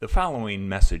The following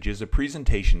message is a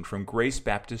presentation from Grace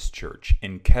Baptist Church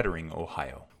in Kettering,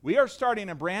 Ohio. We are starting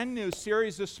a brand new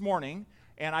series this morning,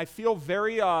 and I feel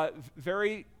very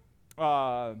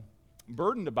burdened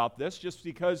about this just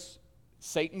because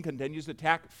Satan continues to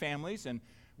attack families, and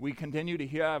we continue to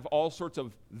have all sorts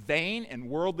of vain and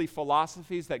worldly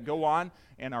philosophies that go on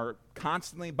and are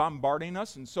constantly bombarding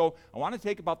us. And so I want to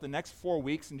take about the next 4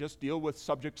 weeks and just deal with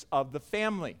subjects of the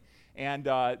family. And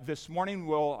this morning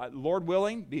will, Lord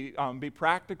willing, be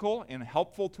practical and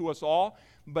helpful to us all.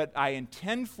 But I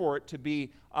intend for it to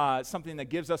be something that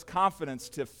gives us confidence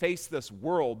to face this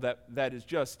world that is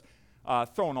just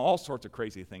throwing all sorts of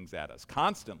crazy things at us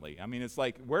constantly. I mean, it's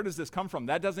like, where does this come from?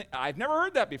 I've never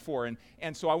heard that before.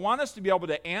 And so I want us to be able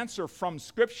to answer from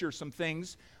Scripture some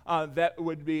things that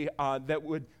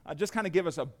would just kind of give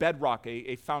us a bedrock,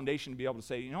 a foundation to be able to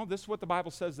say, you know, this is what the Bible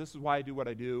says. This is why I do what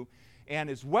I do.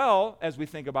 And as well as we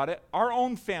think about it, our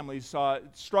own families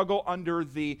struggle under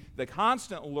the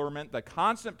constant allurement, the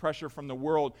constant pressure from the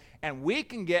world, and we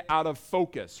can get out of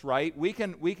focus, right? We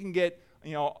can get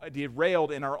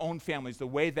derailed in our own families, the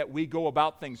way that we go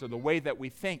about things or the way that we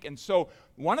think. And so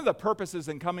one of the purposes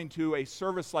in coming to a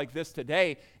service like this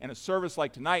today and a service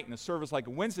like tonight and a service like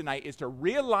a Wednesday night is to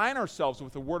realign ourselves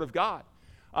with the Word of God.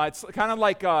 It's kind of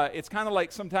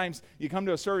like sometimes you come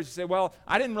to a service and say, well,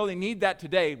 I didn't really need that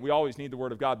today. We always need the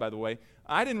Word of God, by the way.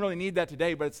 I didn't really need that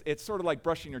today, but it's sort of like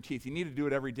brushing your teeth. You need to do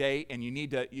it every day, and you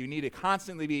need to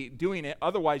constantly be doing it.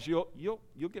 Otherwise, you'll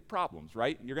get problems,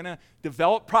 right? You're going to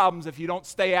develop problems if you don't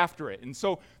stay after it. And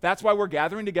so that's why we're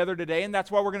gathering together today, and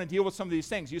that's why we're going to deal with some of these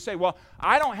things. You say, well,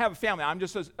 I don't have a family. I'm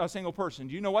just a single person.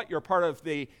 Do you know what? You're part of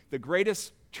the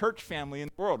greatest church family in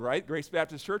the world, right? Grace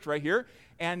Baptist Church right here.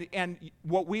 And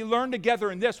what we learn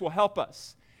together in this will help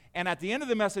us. And at the end of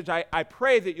the message, I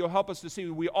pray that you'll help us to see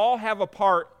we all have a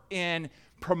part in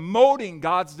promoting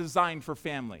God's design for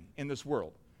family in this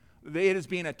world. It is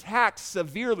being attacked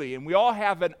severely, and we all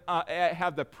have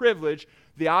the privilege,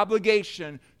 the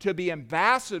obligation to be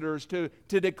ambassadors to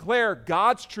declare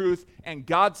God's truth and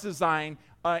God's design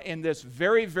in this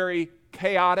very, very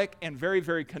chaotic and very,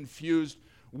 very confused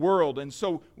world. And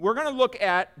so we're going to look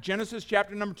at Genesis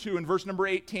chapter number 2 and verse number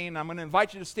 18. I'm going to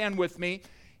invite you to stand with me.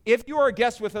 If you are a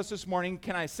guest with us this morning,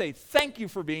 can I say thank you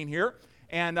for being here?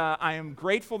 And I am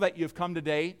grateful that you've come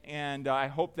today, and I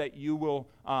hope that you will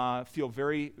feel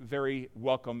very, very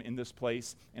welcome in this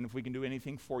place. And if we can do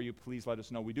anything for you, please let us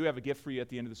know. We do have a gift for you at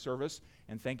the end of the service,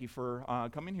 and thank you for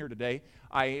coming here today.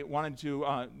 I wanted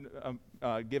to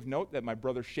give note that my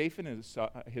brother Shafin,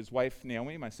 his wife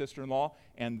Naomi, my sister-in-law,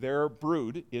 and their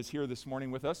brood is here this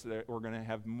morning with us. We're going to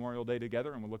have Memorial Day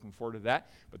together, and we're looking forward to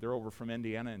that. But they're over from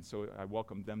Indiana, and so I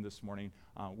welcome them this morning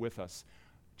with us.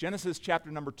 Genesis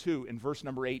chapter number 2 and verse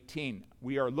number 18,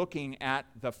 we are looking at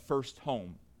the first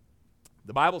home.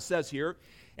 The Bible says here,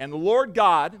 and the Lord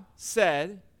God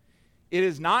said, it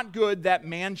is not good that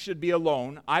man should be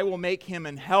alone. I will make him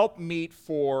an helpmeet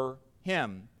for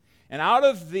him. And out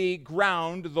of the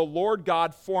ground the Lord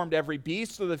God formed every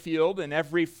beast of the field and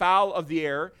every fowl of the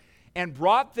air, and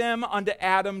brought them unto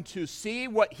Adam to see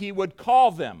what he would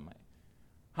call them.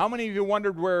 How many of you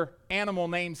wondered where animal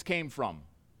names came from?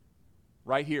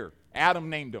 Right here.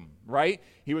 Adam named him, right?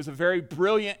 He was a very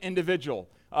brilliant individual.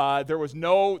 There was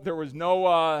no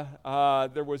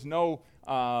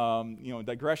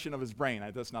digression of his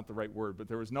brain. That's not the right word, but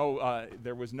there was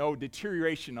no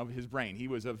deterioration of his brain. He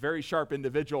was a very sharp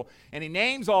individual, and he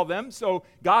names all them. So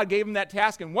God gave him that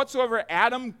task, and whatsoever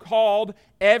Adam called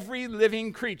every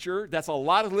living creature, that's a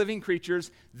lot of living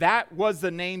creatures, that was the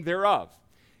name thereof.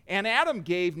 And Adam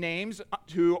gave names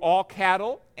to all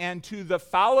cattle, and to the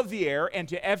fowl of the air, and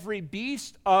to every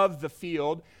beast of the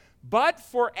field. But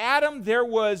for Adam there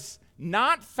was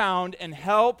not found an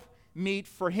help meet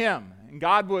for him. And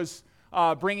God was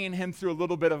bringing him through a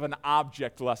little bit of an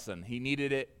object lesson. He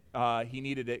needed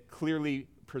it clearly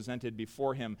presented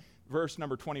before him. Verse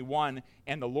number 21,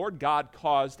 and the Lord God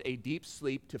caused a deep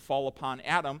sleep to fall upon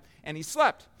Adam, and he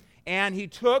slept. And he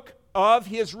took of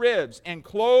his ribs, and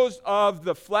closed of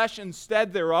the flesh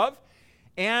instead thereof,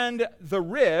 and the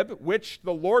rib which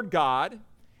the Lord God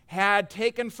had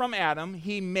taken from Adam,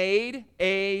 he made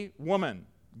a woman.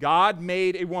 God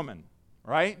made a woman,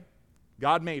 right?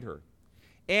 God made her.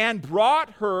 And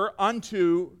brought her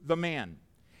unto the man.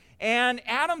 And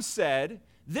Adam said,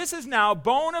 this is now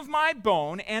bone of my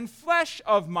bone, and flesh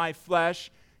of my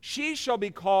flesh. She shall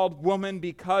be called woman,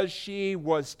 because she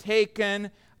was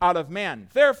taken out of man.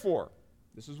 Therefore,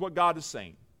 this is what God is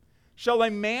saying, shall a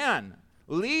man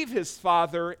leave his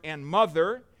father and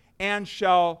mother, and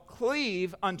shall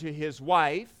cleave unto his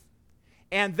wife,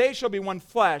 and they shall be one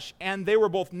flesh. And they were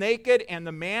both naked, and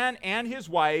the man and his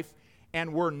wife,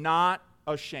 and were not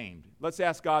ashamed. Let's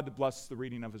ask God to bless the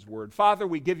reading of his word. Father,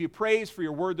 we give you praise for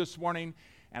your word this morning,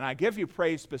 and I give you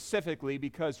praise specifically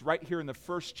because right here in the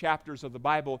first chapters of the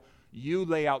Bible, you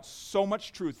lay out so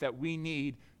much truth that we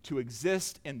need to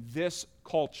exist in this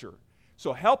culture.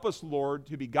 So help us, Lord,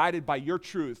 to be guided by your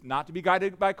truth, not to be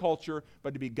guided by culture,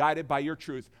 but to be guided by your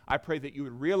truth. I pray that you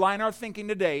would realign our thinking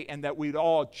today and that we'd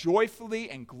all joyfully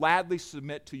and gladly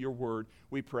submit to your word.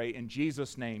 We pray in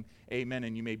Jesus' name, amen,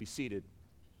 and you may be seated.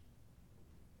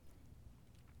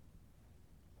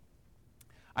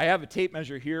 I have a tape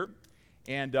measure here,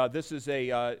 and this is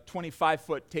a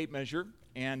 25-foot tape measure,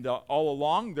 and all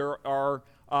along there are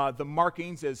the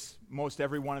markings, as most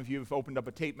every one of you have opened up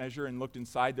a tape measure and looked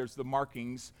inside. There's the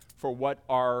markings for what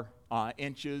are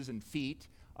inches and feet.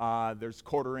 There's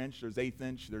quarter inch, there's eighth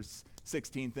inch, there's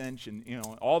 16th inch, and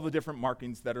all the different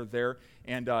markings that are there.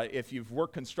 And if you've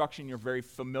worked construction, you're very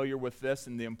familiar with this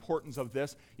and the importance of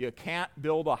this. You can't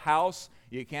build a house,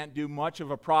 you can't do much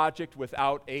of a project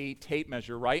without a tape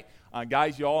measure, right?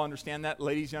 Guys, you all understand that?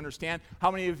 Ladies, you understand? How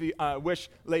many of you wish,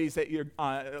 ladies, that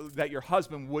your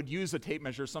husband would use a tape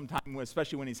measure sometime,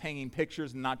 especially when he's hanging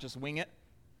pictures and not just wing it?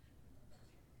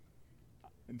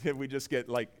 Did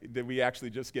we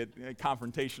actually just get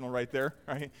confrontational right there?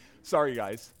 Right? Sorry,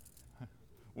 guys.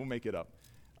 We'll make it up.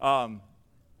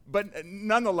 But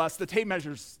nonetheless, the tape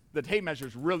measure's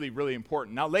really, really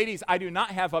important. Now, ladies, I do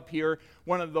not have up here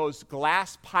one of those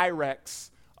glass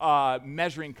Pyrex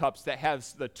measuring cups that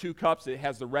has the two cups. It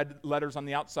has the red letters on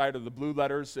the outside or the blue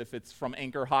letters. If it's from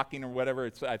Anchor Hocking or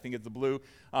whatever, I think it's the blue.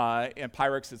 And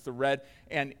Pyrex is the red.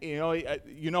 And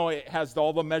it has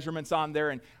all the measurements on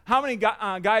there. And how many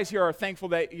guys here are thankful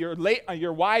that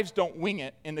your wives don't wing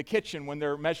it in the kitchen when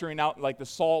they're measuring out like the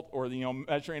salt or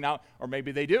measuring out, or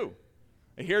maybe they do.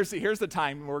 Here's the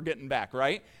time we're getting back,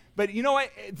 right? But you know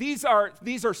what? These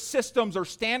are systems or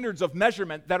standards of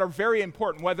measurement that are very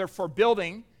important, whether for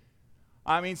building.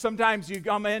 I mean, sometimes you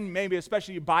come in, maybe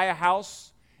especially you buy a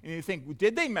house, and you think,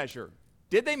 did they measure?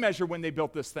 Did they measure when they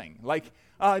built this thing? Like,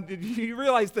 did you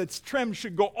realize that trim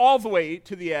should go all the way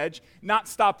to the edge, not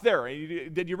stop there?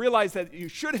 Did you realize that you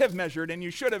should have measured and you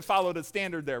should have followed a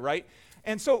standard there, right?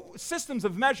 And so systems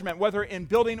of measurement, whether in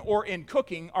building or in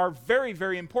cooking, are very,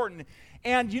 very important.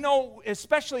 And,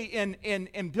 especially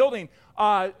in building,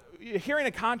 hearing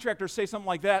a contractor say something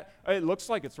like that, it looks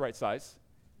like it's right size,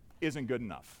 isn't good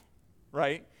enough,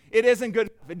 right? It isn't good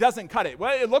enough. It doesn't cut it.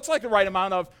 Well, it looks like the right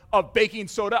amount of baking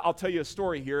soda. I'll tell you a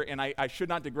story here, and I should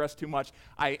not digress too much.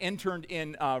 I interned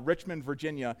in Richmond,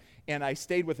 Virginia, and I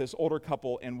stayed with this older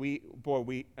couple, and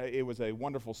it was a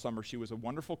wonderful summer. She was a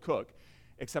wonderful cook,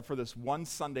 except for this one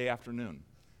Sunday afternoon.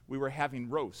 We were having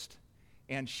roast.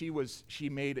 And she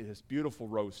made this beautiful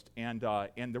roast, and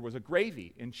there was a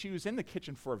gravy. And she was in the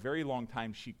kitchen for a very long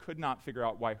time. She could not figure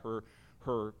out why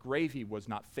her gravy was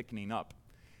not thickening up.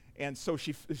 And so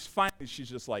she's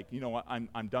just like, you know what,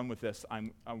 I'm done with this.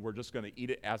 We're just going to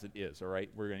eat it as it is, all right?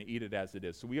 We're going to eat it as it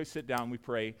is. So we sit down, we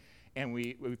pray, and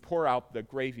we pour out the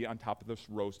gravy on top of this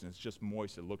roast, and it's just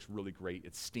moist. It looks really great.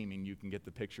 It's steaming. You can get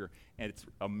the picture, and it's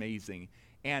amazing.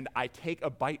 And I take a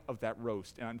bite of that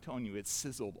roast, and I'm telling you, it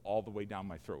sizzled all the way down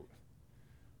my throat.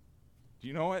 Do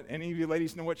you know what? Any of you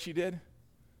ladies know what she did?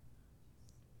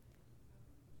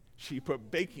 She put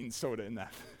baking soda in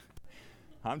that.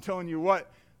 I'm telling you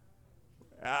what,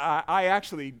 I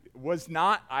actually was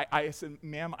not, I said,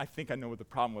 ma'am, I think I know what the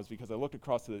problem was, because I looked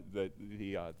across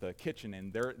the kitchen,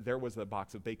 and there was a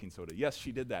box of baking soda. Yes,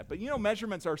 she did that. But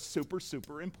measurements are super,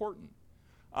 super important.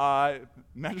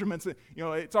 Measurements,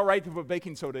 it's all right to put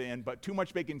baking soda in, but too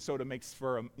much baking soda makes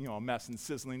for a mess and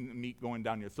sizzling meat going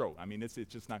down your throat. I mean, it's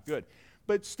just not good.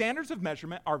 But standards of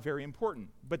measurement are very important.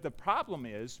 But the problem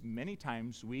is, many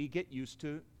times we get used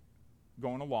to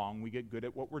going along, we get good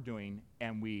at what we're doing,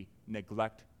 and we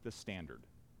neglect the standard.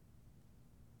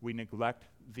 We neglect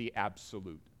the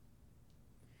absolute.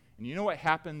 And you know what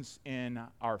happens in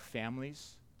our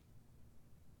families?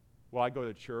 Well, I go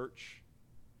to church.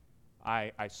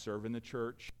 I serve in the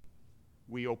church.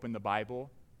 We open the Bible.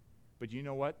 But you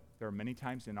know what? There are many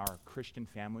times in our Christian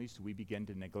families we begin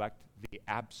to neglect the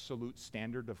absolute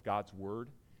standard of God's Word.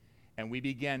 And we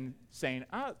begin saying,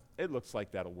 it looks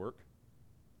like that'll work.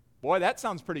 Boy, that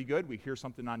sounds pretty good. We hear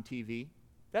something on TV.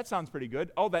 That sounds pretty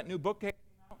good. Oh, that new book came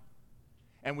out.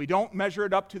 And we don't measure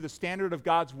it up to the standard of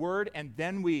God's Word. And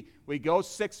then we go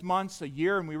 6 months, a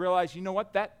year, and we realize, you know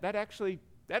what? That actually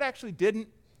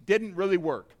didn't really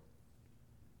work.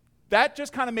 That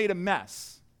just kind of made a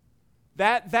mess.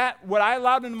 That what I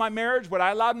allowed into my marriage, what I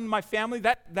allowed into my family,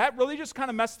 that really just kind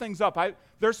of messed things up.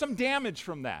 There's some damage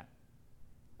from that.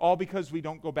 all because we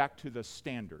don't go back to the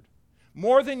standard.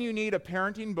 More than you need a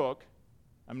parenting book,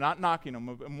 I'm not knocking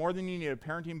them, but more than you need a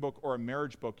parenting book or a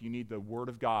marriage book, you need the Word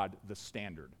of God, the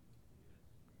standard.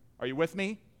 Are you with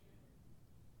me?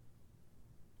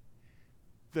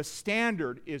 The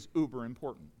standard is uber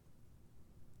important.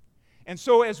 And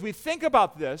so as we think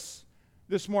about this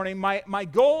morning, my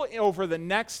goal over the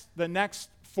next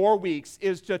 4 weeks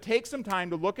is to take some time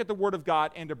to look at the Word of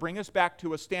God and to bring us back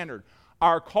to a standard.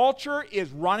 Our culture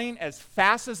is running as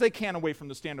fast as they can away from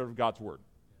the standard of God's Word.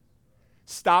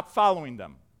 Stop following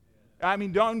them. I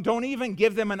mean, don't even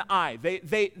give them an eye.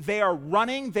 They are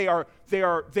running. They are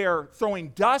throwing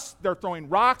dust. They're throwing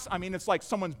rocks. I mean, it's like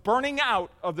someone's burning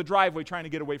out of the driveway trying to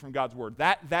get away from God's Word.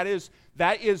 That is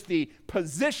the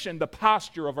position, the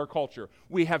posture of our culture.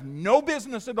 We have no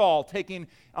business at all taking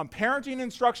parenting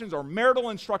instructions or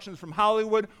marital instructions from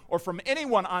Hollywood or from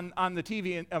anyone on the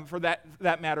TV, for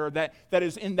that matter, that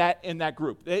is in that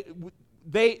group.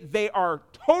 They are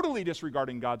totally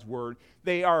disregarding God's Word.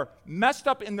 They are messed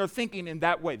up in their thinking in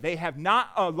that way. They have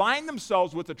not aligned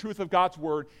themselves with the truth of God's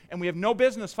Word, and we have no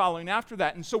business following after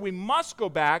that. And so we must go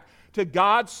back to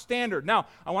God's standard. Now,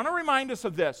 I want to remind us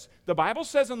of this. The Bible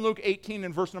says in Luke 18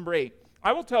 and verse number 8,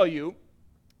 I will tell you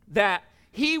that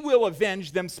he will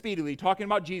avenge them speedily, talking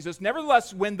about Jesus.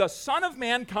 Nevertheless, when the Son of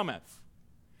Man cometh,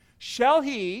 shall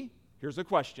he, here's a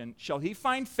question, shall he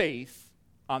find faith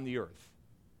on the earth?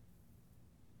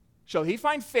 Shall he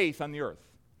find faith on the earth?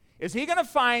 Is he going to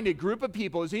find a group of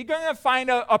people? Is he going to find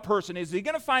a person? Is he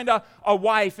going to find a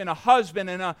wife and a husband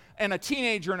and a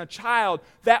teenager and a child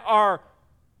that are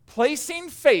placing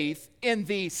faith in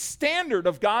the standard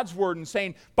of God's Word and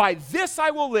saying, by this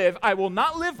I will live. I will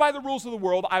not live by the rules of the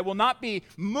world. I will not be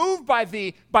moved by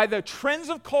the trends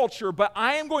of culture, but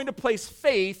I am going to place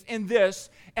faith in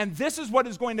this, and this is what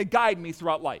is going to guide me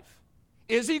throughout life.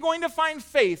 Is he going to find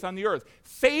faith on the earth?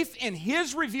 Faith in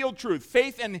his revealed truth.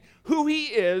 Faith in who he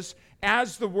is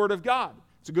as the Word of God.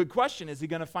 It's a good question. Is he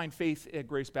going to find faith at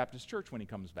Grace Baptist Church when he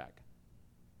comes back?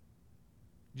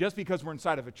 Just because we're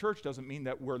inside of a church doesn't mean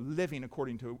that we're living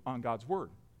according on God's Word.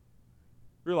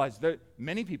 Realize that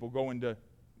many people go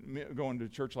into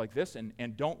church like this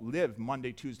and don't live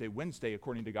Monday, Tuesday, Wednesday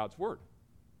according to God's Word.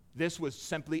 This was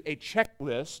simply a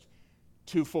checklist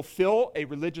to fulfill a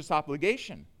religious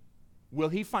obligation. Will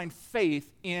he find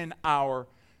faith in our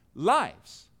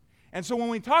lives? And so when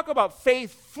we talk about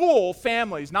faithful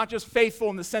families, not just faithful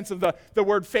in the sense of the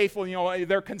word faithful,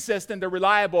 they're consistent, they're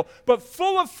reliable, but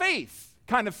full of faith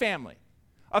kind of family.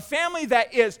 A family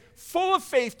that is full of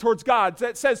faith towards God,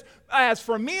 that says, as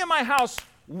for me and my house,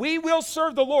 we will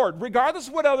serve the Lord, regardless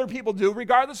of what other people do,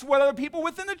 regardless of what other people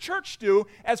within the church do.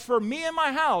 As for me and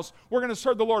my house, we're going to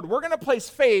serve the Lord. We're going to place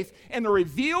faith in the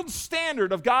revealed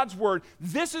standard of God's Word.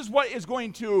 This is what is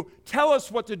going to tell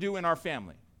us what to do in our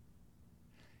family.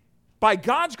 By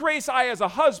God's grace, I, as a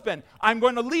husband, I'm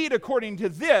going to lead according to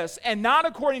this and not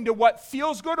according to what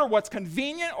feels good or what's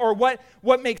convenient or what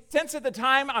makes sense at the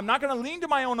time. I'm not going to lean to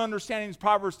my own understandings,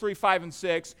 Proverbs 3, 5, and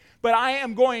 6, but I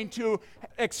am going to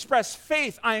express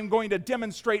faith. I am going to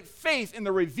demonstrate faith in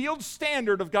the revealed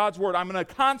standard of God's Word. I'm going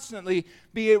to constantly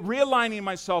be realigning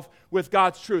myself with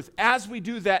God's truth. As we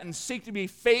do that and seek to be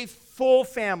faithful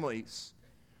families,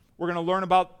 we're going to learn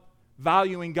about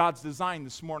valuing God's design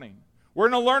this morning. We're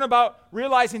going to learn about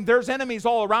realizing there's enemies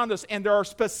all around us, and there are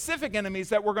specific enemies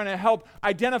that we're going to help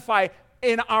identify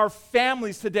in our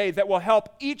families today that will help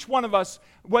each one of us,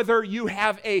 whether you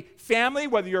have a family,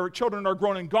 whether your children are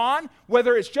grown and gone,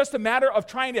 whether it's just a matter of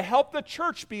trying to help the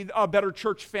church be a better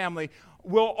church family.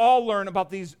 We'll all learn about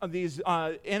these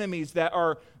enemies that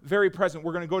are very present.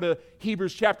 We're going to go to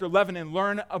Hebrews chapter 11 and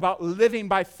learn about living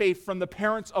by faith from the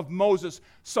parents of Moses.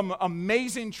 Some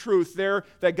amazing truth there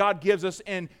that God gives us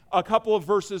in a couple of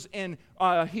verses in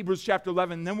Hebrews chapter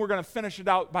 11. And then we're going to finish it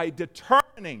out by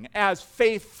determining, as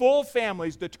faithful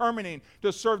families, determining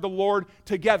to serve the Lord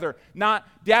together. Not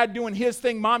dad doing his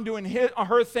thing, mom doing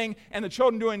her thing, and the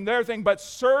children doing their thing, but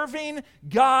serving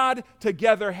God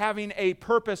together, having a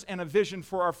purpose and a vision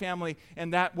for our family in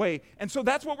that way. And so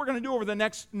that's what we're going to do over the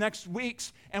next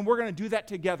weeks, and we're going to do that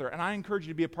together. And I encourage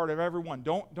you to be a part of everyone.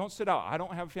 Don't sit out. I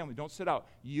don't have a family. Don't sit out.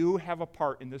 You have a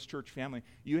part in this church family.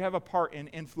 You have a part in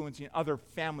influencing other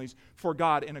families for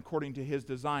God and according to his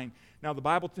design. Now, the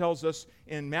Bible tells us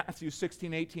in Matthew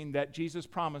 16:18 that Jesus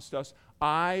promised us,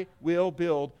 I will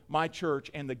build my church,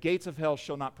 and the gates of hell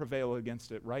shall not prevail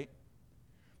against it, right?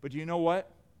 But do you know what?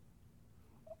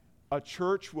 A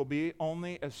church will be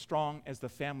only as strong as the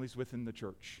families within the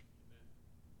church.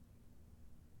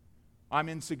 I'm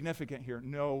insignificant here.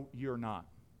 No, you're not.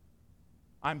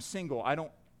 I'm single.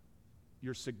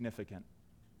 You're significant.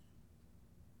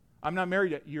 I'm not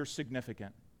married yet. You're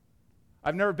significant.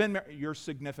 I've never been married. You're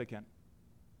significant.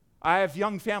 I have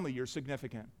young family. You're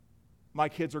significant. My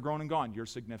kids are grown and gone. You're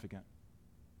significant.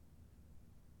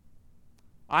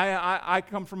 I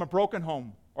come from a broken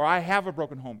home, or I have a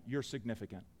broken home. You're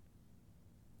significant.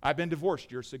 I've been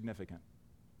divorced. You're significant.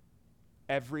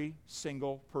 Every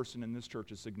single person in this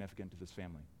church is significant to this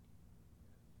family.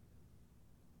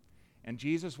 And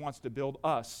Jesus wants to build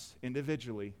us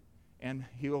individually, and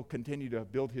He will continue to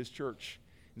build His church.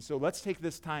 And so let's take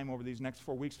this time over these next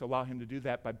 4 weeks to allow Him to do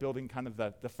that by building kind of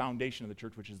the foundation of the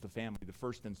church, which is the family, the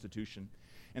first institution.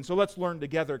 And so let's learn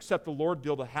together. Except the Lord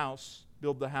build the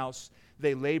house,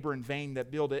 they labor in vain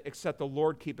that build it. Except the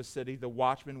Lord keep a city, the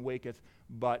watchman waketh,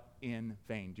 but in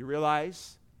vain. Do you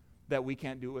realize that we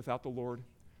can't do it without the Lord?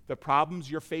 The problems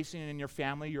you're facing in your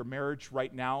family, your marriage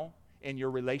right now, and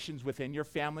your relations within your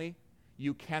family,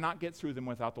 you cannot get through them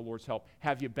without the Lord's help.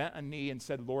 Have you bent a knee and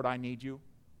said, Lord, I need you?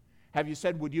 Have you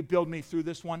said, would you build me through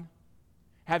this one?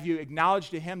 Have you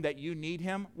acknowledged to Him that you need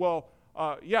Him? Well,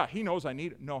 yeah, He knows I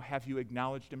need it. No, have you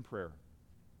acknowledged in prayer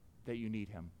that you need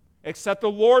Him? Except the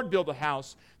Lord build a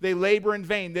house, they labor in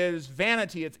vain. There is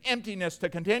vanity, it's emptiness to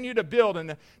continue to build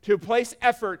and to place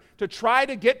effort to try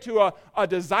to get to a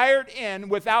desired end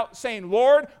without saying,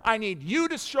 Lord, I need you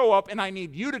to show up and I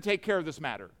need you to take care of this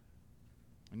matter.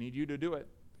 I need you to do it.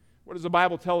 What does the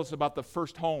Bible tell us about the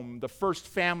first home, the first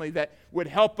family that would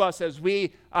help us as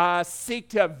we seek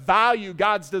to value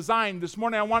God's design? This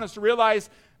morning I want us to realize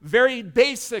very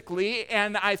basically,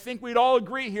 and I think we'd all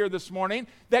agree here this morning,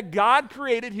 that God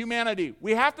created humanity.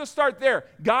 We have to start there.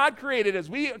 God created, as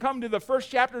we come to the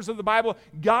first chapters of the Bible,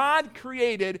 God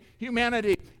created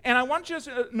humanity. And I want you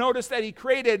to notice that He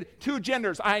created two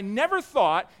genders. I never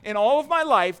thought in all of my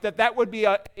life that that would be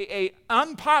a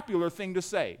unpopular thing to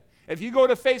say. If you go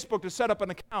to Facebook to set up an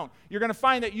account, you're going to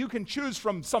find that you can choose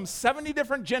from some 70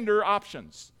 different gender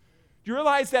options. Do you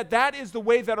realize that that is the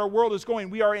way that our world is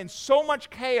going? We are in so much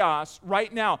chaos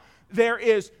right now. There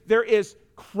is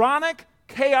chronic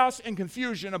chaos and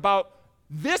confusion about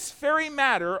this very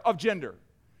matter of gender.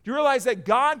 Do you realize that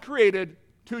God created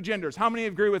two genders? How many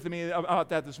agree with me about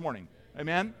that this morning?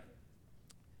 Amen?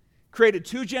 Created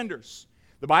two genders.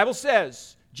 The Bible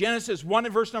says, Genesis 1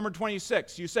 and verse number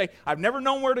 26. You say, I've never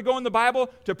known where to go in the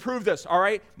Bible to prove this. All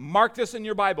right, mark this in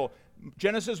your Bible.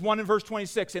 Genesis 1 and verse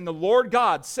 26, and the Lord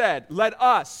God said, let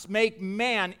us make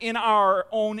man in our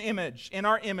own image,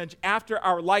 after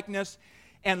our likeness,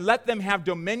 and let them have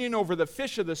dominion over the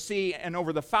fish of the sea, and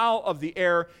over the fowl of the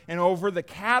air, and over the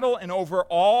cattle, and over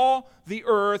all the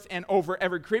earth, and over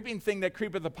every creeping thing that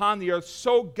creepeth upon the earth.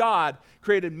 So God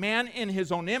created man in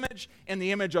His own image. In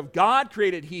the image of God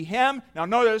created He him. Now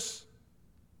notice,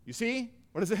 you see,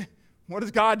 what is it? What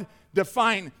does God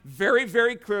define very,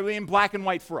 very clearly in black and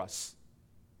white for us?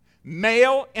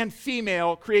 Male and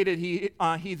female created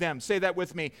he them. Say that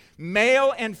with me.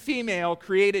 Male and female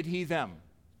created He them.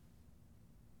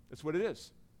 That's what it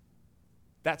is.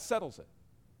 That settles it.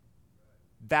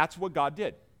 That's what God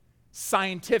did.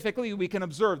 Scientifically, we can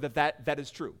observe that is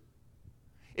true.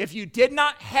 If you did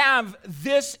not have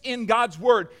this in God's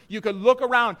Word, you could look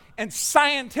around and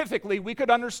scientifically we could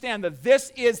understand that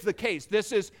this is the case.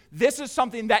 This is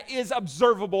something that is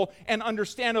observable and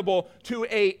understandable to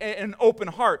an open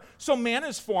heart. So man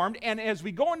is formed, and as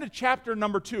we go into chapter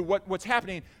number 2, what's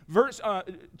happening?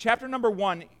 Chapter number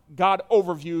 1, God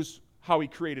overviews how He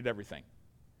created everything.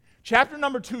 Chapter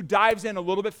number 2 dives in a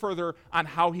little bit further on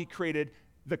how He created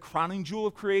the crowning jewel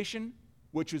of creation,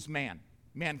 which is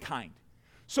mankind.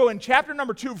 So in chapter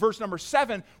number 2, verse number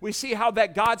 7, we see how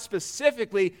that God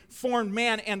specifically formed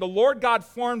man, and the Lord God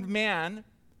formed man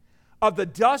of the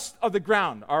dust of the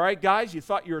ground. All right, guys, you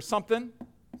thought you were something?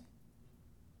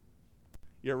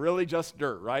 You're really just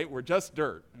dirt, right? We're just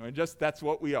dirt. That's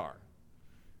what we are.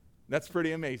 That's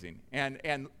pretty amazing.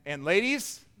 And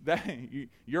ladies,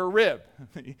 you're a rib.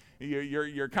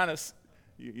 You're kind of...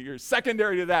 You're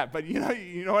secondary to that, but you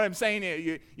know what I'm saying?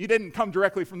 You didn't come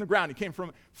directly from the ground. You came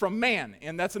from man,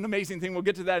 and that's an amazing thing. We'll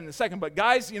get to that in a second. But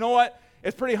guys, you know what?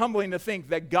 It's pretty humbling to think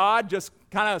that God just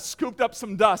kind of scooped up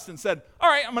some dust and said, all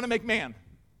right, I'm going to make man.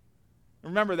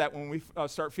 Remember that when we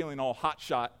start feeling all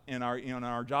hotshot in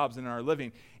our jobs and in our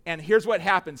living. And here's what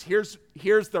happens. Here's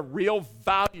the real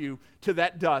value to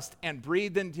that dust. And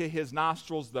breathed into His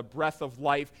nostrils the breath of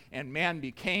life, and man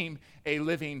became a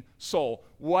living soul.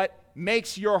 What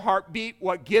makes your heart beat,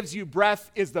 what gives you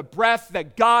breath, is the breath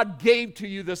that God gave to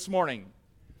you this morning.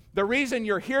 The reason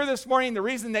you're here this morning, the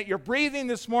reason that you're breathing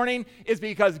this morning is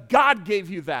because God gave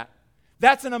you that.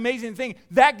 That's an amazing thing.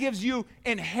 That gives you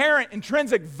inherent,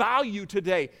 intrinsic value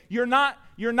today. You're not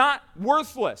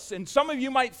worthless. And some of you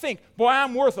might think, boy,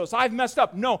 I'm worthless. I've messed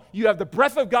up. No, you have the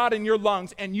breath of God in your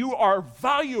lungs, and you are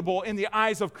valuable in the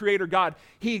eyes of Creator God.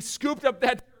 He scooped up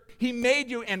that. He made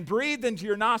you and breathed into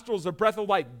your nostrils the breath of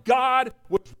life. God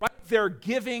was right there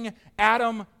giving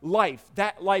Adam life.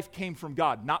 That life came from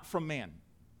God, not from man.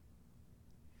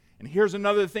 And here's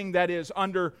another thing that is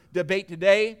under debate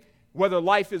today, whether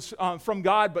life is from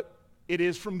God, but it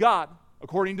is from God,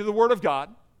 according to the Word of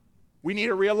God. We need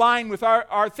to realign with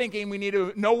our thinking. We need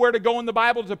to know where to go in the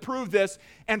Bible to prove this.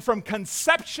 And from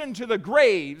conception to the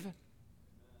grave,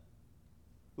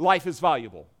 life is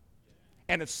valuable,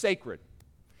 and it's sacred.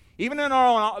 Even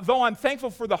though I'm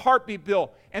thankful for the heartbeat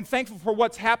bill and thankful for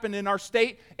what's happened in our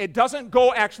state, it doesn't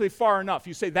go actually far enough.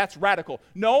 You say, that's radical.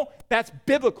 No, that's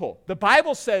biblical. The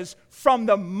Bible says from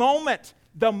the moment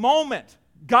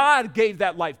God gave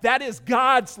that life, that is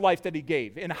God's life that He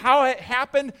gave. And how it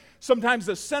happened, sometimes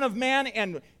the sin of man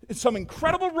and some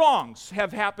incredible wrongs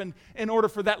have happened in order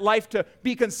for that life to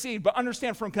be conceived. But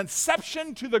understand, from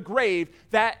conception to the grave,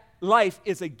 that life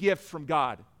is a gift from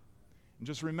God. And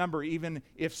just remember, even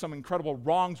if some incredible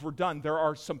wrongs were done, there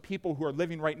are some people who are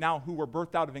living right now who were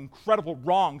birthed out of incredible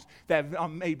wrongs that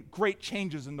have made great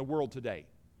changes in the world today.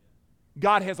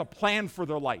 God has a plan for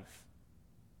their life.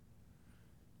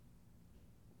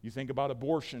 You think about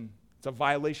abortion, it's a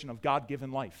violation of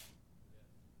God-given life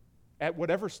at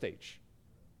whatever stage.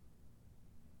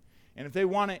 And if they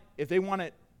want it,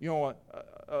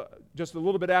 just a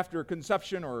little bit after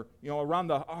conception or, around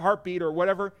the heartbeat or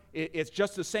whatever, it's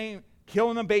just the same.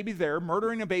 Killing a baby there,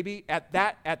 murdering a baby at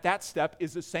that step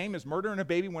is the same as murdering a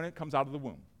baby when it comes out of the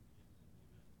womb.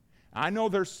 I know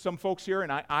there's some folks here, and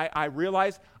I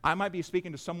realize I might be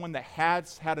speaking to someone that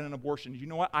has had an abortion. You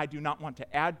know what? I do not want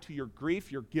to add to your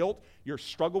grief, your guilt, your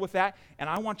struggle with that. And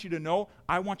I want you to know,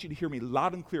 I want you to hear me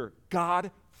loud and clear.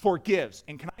 God forgives.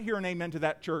 And can I hear an amen to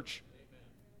that, church?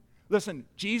 Listen,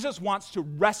 Jesus wants to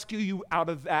rescue you out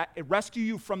of that, rescue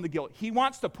you from the guilt. He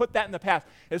wants to put that in the past.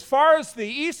 As far as the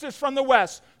east is from the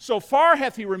west, so far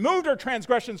hath He removed our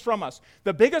transgressions from us.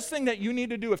 The biggest thing that you need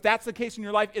to do, if that's the case in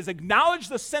your life, is acknowledge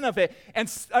the sin of it and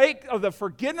seek of the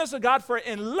forgiveness of God for it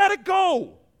and let it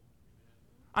go.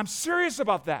 I'm serious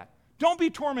about that. Don't be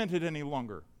tormented any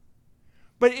longer.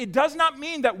 But it does not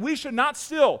mean that we should not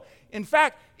still. In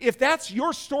fact, if that's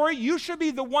your story, you should be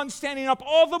the one standing up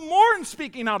all the more and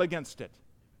speaking out against it.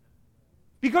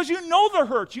 Because you know the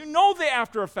hurt. You know the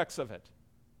after effects of it.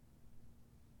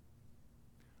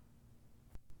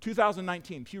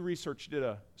 2019, Pew Research did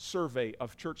a survey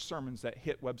of church sermons that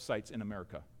hit websites in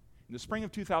America. In the spring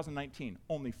of 2019,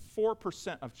 only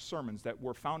 4% of sermons that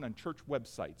were found on church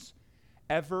websites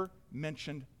ever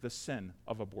mentioned the sin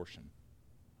of abortion.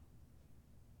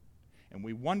 And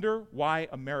we wonder why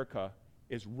America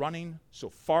is running so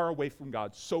far away from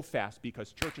God so fast,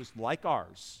 because churches like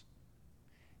ours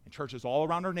and churches all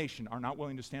around our nation are not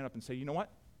willing to stand up and say, you know what?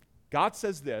 God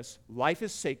says this, life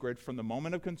is sacred from the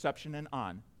moment of conception and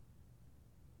on,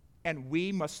 and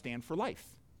we must stand for life.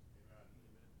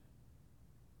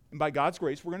 And by God's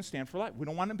grace, we're going to stand for life. We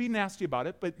don't want to be nasty about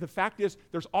it, but the fact is,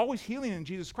 there's always healing in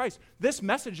Jesus Christ. This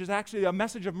message is actually a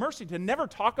message of mercy. To never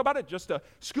talk about it, just to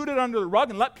scoot it under the rug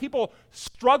and let people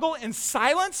struggle in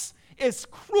silence is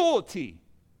cruelty.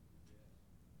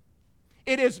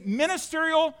 It is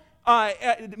ministerial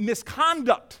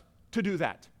misconduct to do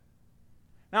that.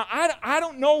 Now, I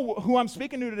don't know who I'm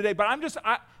speaking to today, but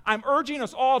I'm urging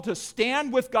us all to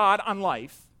stand with God on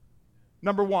life.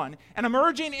 Number one, and I'm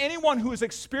urging anyone who has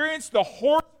experienced the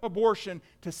horror of abortion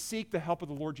to seek the help of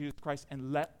the Lord Jesus Christ,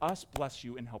 and let us bless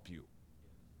you and help you.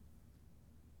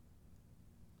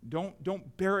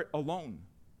 Don't bear it alone.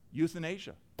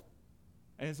 Euthanasia.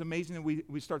 And it's amazing that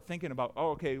we start thinking about,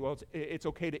 it's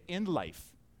okay to end life.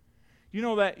 You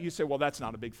know that, you say, well, that's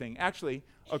not a big thing. Actually,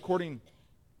 according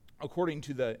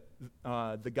to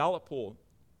the Gallup poll,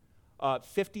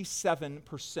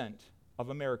 57% of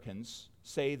Americans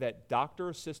say that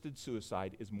doctor-assisted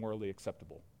suicide is morally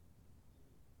acceptable.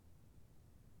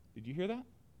 Did you hear that?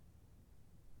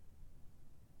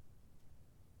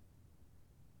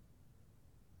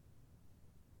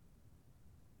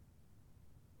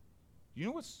 You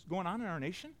know what's going on in our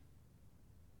nation?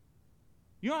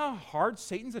 You know how hard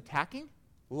Satan's attacking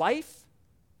life?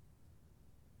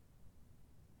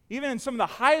 Even in some of the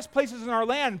highest places in our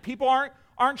land, people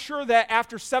aren't sure that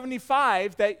after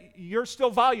 75 that you're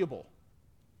still valuable.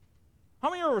 How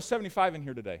many are over 75 in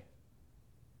here today?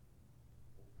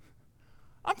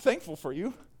 I'm thankful for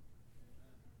you.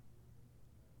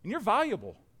 And you're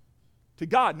valuable to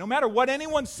God. No matter what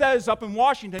anyone says up in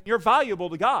Washington, you're valuable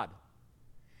to God.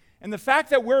 And the fact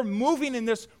that we're moving in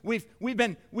this, we've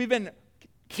been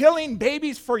killing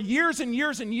babies for years and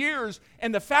years and years,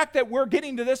 and the fact that we're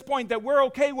getting to this point that we're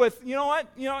okay with, you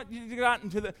got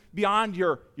into the beyond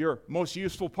your most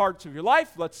useful parts of your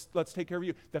life. Let's take care of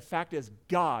you. The fact is,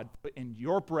 God put in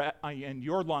your breath, in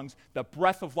your lungs, the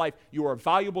breath of life. You are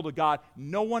valuable to God.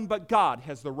 No one but God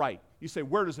has the right. You say,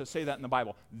 where does it say that in the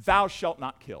Bible? Thou shalt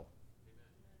not kill.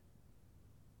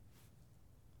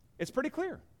 It's pretty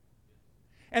clear.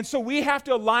 And so we have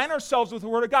to align ourselves with the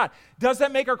Word of God. Does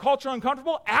that make our culture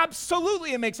uncomfortable?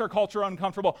 Absolutely, it makes our culture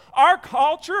uncomfortable. Our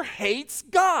culture hates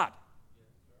God.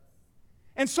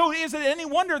 And so is it any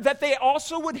wonder that they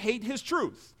also would hate His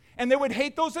truth? And they would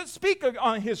hate those that speak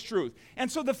on His truth. And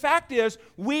so the fact is,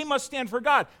 we must stand for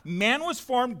God. Man was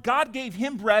formed. God gave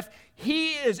him breath.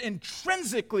 He is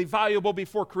intrinsically valuable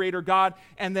before Creator God.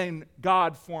 And then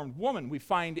God formed woman. We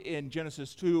find in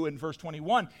Genesis 2 and verse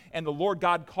 21, and the Lord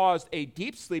God caused a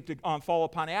deep sleep to fall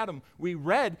upon Adam. We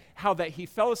read how that he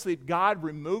fell asleep. God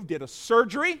did a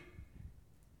surgery.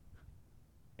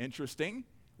 Interesting.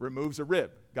 Removes a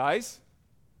rib. Guys,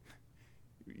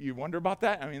 you wonder about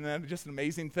that? I mean, that's just an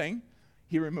amazing thing.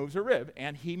 He removes a rib,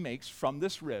 and he makes from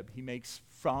this rib, he makes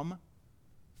from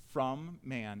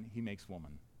man, he makes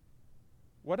woman.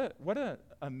 What a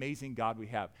amazing God we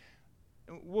have.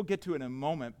 We'll get to it in a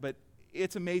moment, but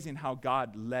it's amazing how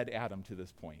God led Adam to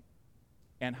this point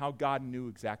and how God knew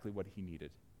exactly what he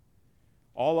needed.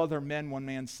 All other men, one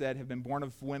man said, have been born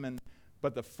of women,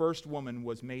 but the first woman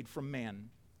was made from man.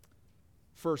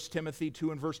 1 Timothy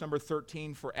 2 and verse number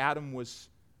 13, for Adam was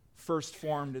first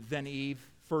formed, then Eve.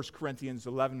 1 Corinthians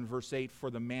 11 verse 8,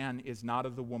 for the man is not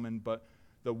of the woman, but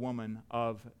the woman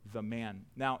of the man.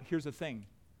 Now, here's the thing.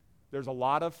 There's a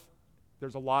lot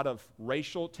of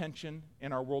racial tension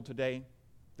in our world today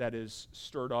that is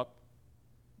stirred up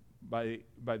by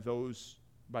those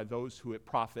who it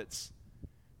profits.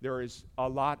 There is a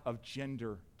lot of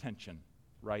gender tension,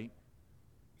 right?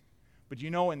 But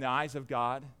in the eyes of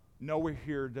God, nowhere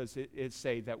here does it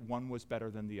say that one was better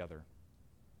than the other.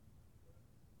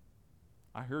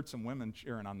 I heard some women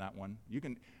cheering on that one.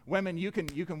 Women, you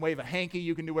can wave a hanky,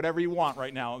 you can do whatever you want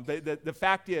right now. The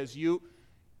fact is, you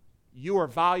are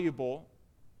valuable,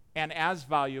 and as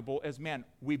valuable as men.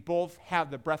 We both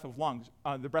have the breath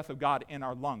of God in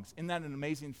our lungs. Isn't that an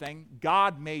amazing thing?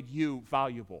 God made you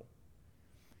valuable.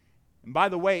 And by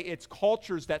the way, it's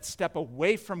cultures that step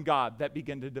away from God that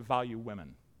begin to devalue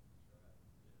women.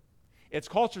 It's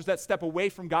cultures that step away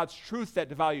from God's truth that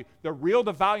devalue. The real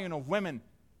devaluing of women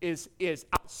is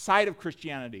outside of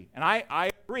Christianity. And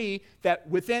I agree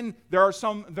that there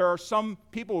are some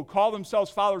people who call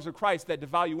themselves followers of Christ that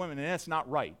devalue women, and that's not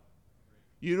right.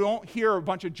 You don't hear a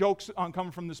bunch of jokes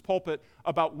coming from this pulpit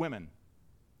about women.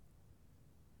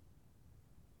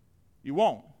 You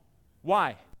won't.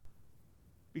 Why?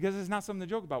 Because it's not something to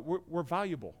joke about. We're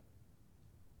valuable.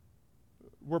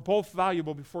 We're both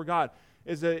valuable before God.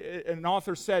 As an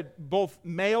author said, both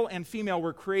male and female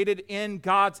were created in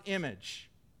God's image.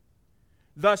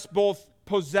 Thus, both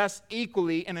possess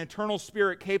equally an eternal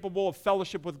spirit capable of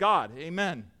fellowship with God.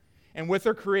 Amen. And with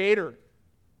their Creator.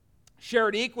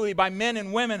 Shared equally by men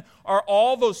and women are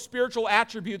all those spiritual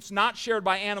attributes not shared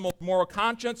by animals: moral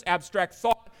conscience, abstract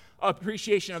thought,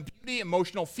 appreciation of beauty,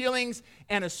 emotional feelings,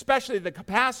 and especially the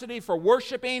capacity for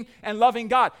worshiping and loving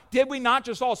God. Did we not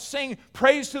just all sing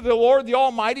praise to the Lord, the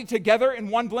Almighty, together in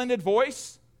one blended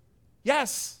voice?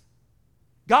 Yes.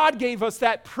 God gave us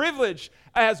that privilege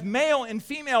as male and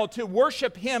female to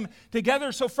worship Him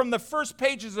together. So from the first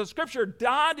pages of Scripture,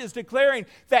 God is declaring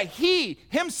that He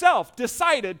Himself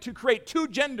decided to create two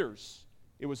genders.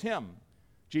 It was Him.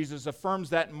 Jesus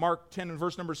affirms that in Mark 10 and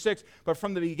verse number 6. But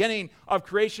from the beginning of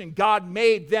creation, God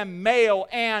made them male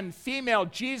and female.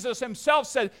 Jesus Himself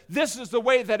said this is the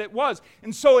way that it was.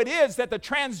 And so it is that the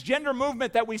transgender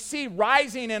movement that we see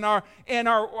rising in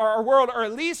our world, or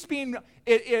at least we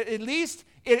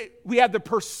have the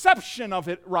perception of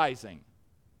it rising.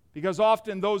 Because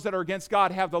often those that are against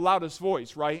God have the loudest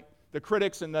voice, right? The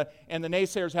critics and the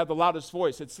naysayers have the loudest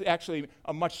voice. It's actually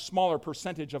a much smaller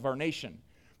percentage of our nation.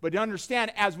 But to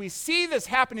understand, as we see this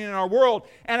happening in our world,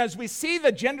 and as we see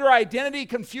the gender identity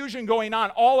confusion going on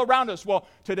all around us, well,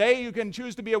 today you can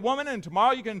choose to be a woman, and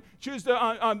tomorrow you can choose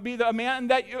to be the man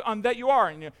that you are.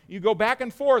 And you go back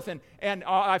and forth, and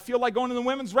I feel like going to the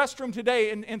women's restroom today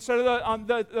instead of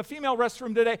the female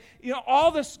restroom today.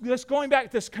 All this going back,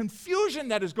 this confusion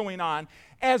that is going on,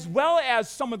 as well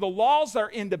as some of the laws that are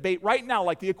in debate right now,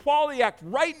 like the Equality Act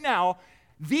right now.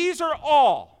 These are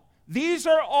all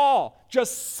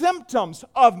just symptoms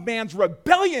of man's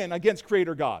rebellion against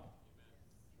Creator God.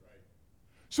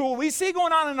 So what we see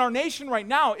going on in our nation right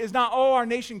now is not, oh, our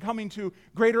nation coming to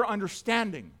greater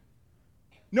understanding.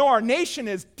 No, our nation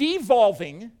is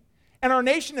devolving, and our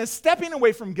nation is stepping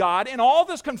away from God, and all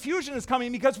this confusion is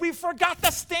coming because we forgot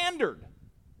the standard.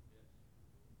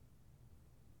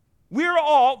 We're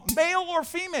all male or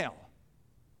female.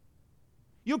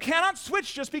 You cannot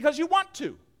switch just because you want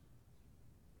to.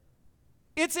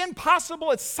 It's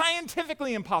impossible. It's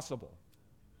scientifically impossible.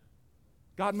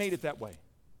 God made it that way.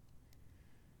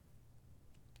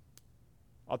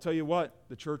 I'll tell you what,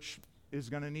 the church is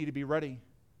going to need to be ready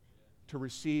to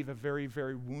receive a very,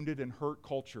 very wounded and hurt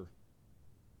culture.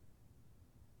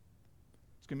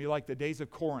 It's going to be like the days of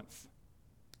Corinth,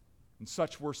 and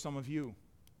such were some of you.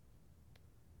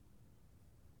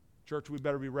 Church, we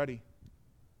better be ready.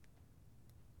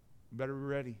 We better be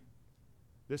ready.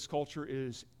 This culture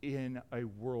is in a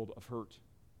world of hurt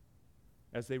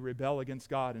as they rebel against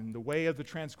God. And the way of the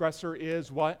transgressor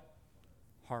is what?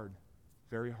 Hard.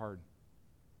 Very hard.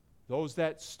 Those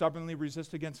that stubbornly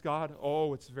resist against God,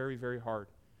 oh, it's very, very hard.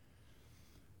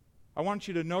 I want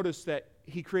you to notice that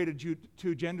he created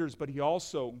two genders, but he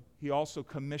also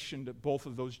commissioned both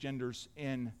of those genders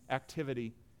in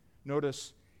activity.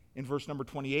 Notice in verse number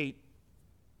 28,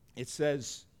 it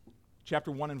says,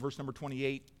 chapter 1 and verse number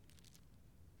 28,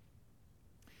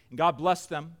 and God blessed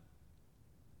them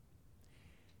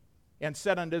and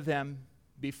said unto them,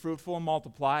 be fruitful and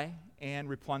multiply and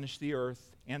replenish the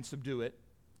earth and subdue it,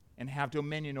 and have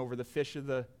dominion over the fish of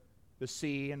the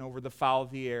sea and over the fowl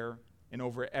of the air and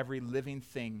over every living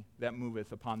thing that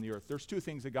moveth upon the earth. There's two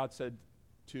things that God said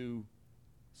to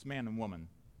this man and woman.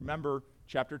 Remember,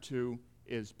 chapter 2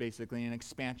 is basically an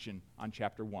expansion on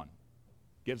chapter 1.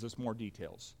 Gives us more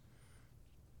details.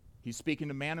 He's speaking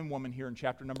to man and woman here in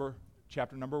chapter number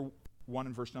 1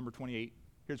 and verse number 28.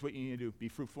 Here's what you need to do. Be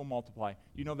fruitful, multiply.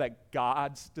 You know that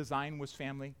God's design was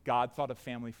family? God thought of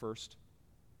family first.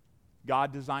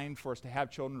 God designed for us to have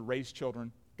children, to raise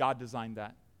children. God designed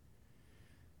that.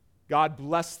 God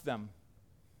blessed them.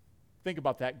 Think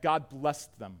about that. God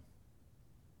blessed them.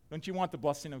 Don't you want the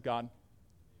blessing of God?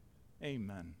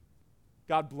 Amen.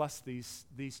 God blessed these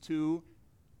two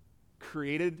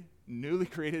newly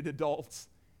created adults.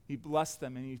 He blessed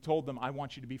them and he told them, I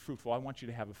want you to be fruitful. I want you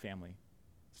to have a family.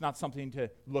 It's not something to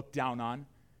look down on.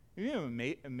 Are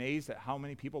you amazed at how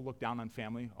many people look down on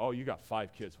family? Oh, you got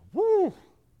 5 kids. Woo!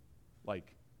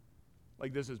 Like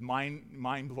this is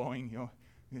mind-blowing. You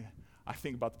know, I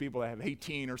think about the people that have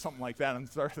 18 or something like that, and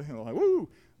start thinking like, woo,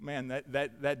 man,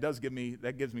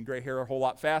 that gives me gray hair a whole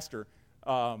lot faster.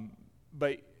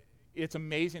 But it's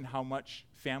amazing how much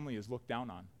family is looked down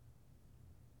on.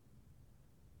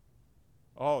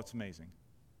 Oh, it's amazing.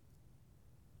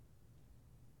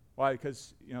 Why?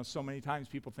 Because so many times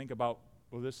people think about,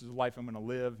 well, this is the life I'm going to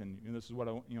live, and this is what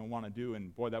I want to do,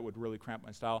 and boy, that would really cramp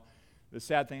my style. The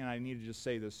sad thing, and I need to just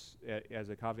say this as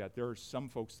a caveat, there are some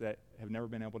folks that have never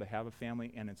been able to have a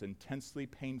family, and it's intensely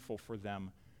painful for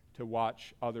them to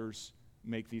watch others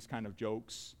make these kind of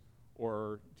jokes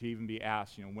or to even be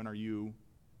asked, when are you?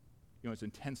 It's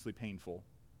intensely painful.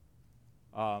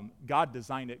 God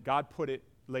designed it. God put it,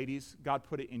 ladies, God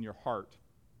put it in your heart.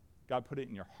 God put it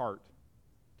in your heart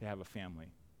to have a family.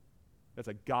 That's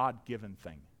a God-given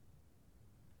thing.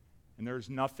 And there's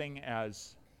nothing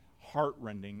as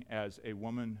heartrending as a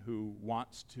woman who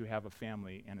wants to have a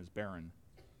family and is barren,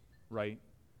 right?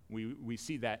 We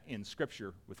see that in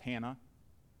Scripture with Hannah.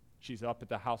 She's up at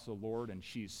the house of the Lord and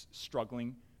she's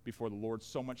struggling before the Lord,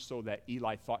 so much so that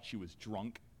Eli thought she was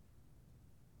drunk,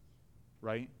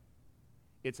 right?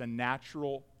 It's a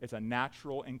natural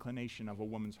inclination of a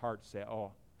woman's heart to say,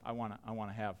 "Oh, I want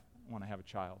to have a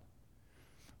child."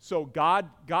 So God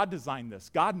designed this.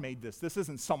 God made this. This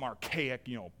isn't some archaic,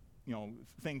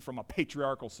 thing from a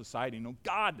patriarchal society. No,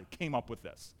 God came up with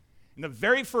this. In the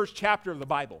very first chapter of the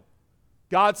Bible,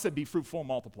 God said, "Be fruitful and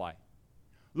multiply.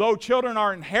 Lo, children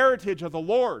are an heritage of the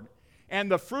Lord, and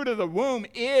the fruit of the womb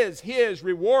is His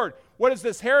reward." What is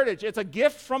this heritage? It's a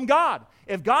gift from God.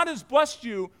 If God has blessed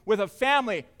you with a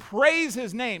family, praise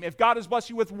His name. If God has blessed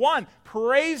you with one,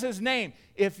 praise His name.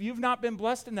 If you've not been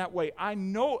blessed in that way, I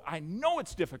know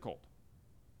it's difficult.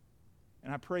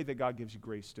 And I pray that God gives you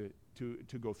grace to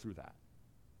go through that.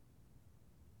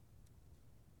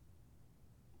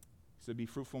 He said, "Be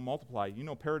fruitful and multiply."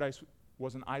 Paradise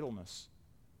wasn't idleness.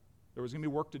 There was going to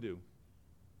be work to do.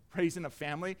 Raising a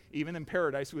family, even in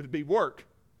paradise, would be work.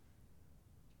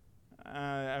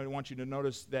 I want you to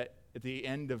notice that at the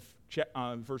end of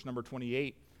verse number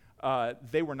 28,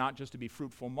 they were not just to be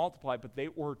fruitful and multiply, but they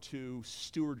were to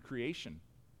steward creation.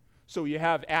 So you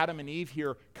have Adam and Eve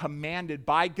here commanded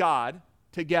by God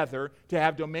together to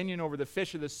have dominion over the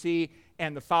fish of the sea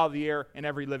and the fowl of the air, and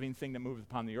every living thing that moves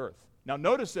upon the earth. Now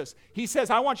notice this. He says,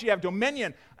 I want you to have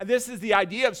dominion. This is the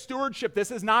idea of stewardship.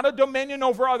 This is not a dominion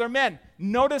over other men.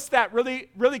 Notice that really,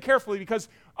 really carefully, because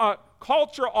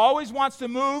culture always wants to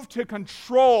move to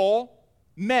control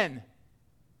men.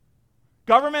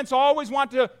 Governments always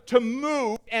want to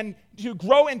move and to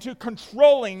grow into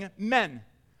controlling men.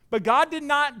 But God did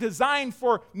not design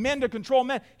for men to control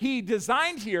men. He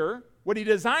designed here, what he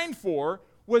designed for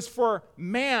was for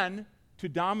man to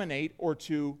dominate or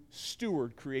to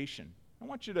steward creation. I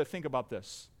want you to think about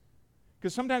this.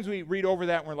 Because sometimes we read over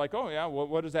that and we're like, oh yeah, well,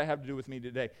 what does that have to do with me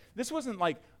today? This wasn't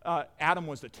like Adam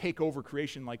was to take over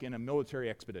creation like in a military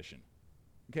expedition.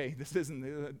 Okay, this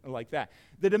isn't like that.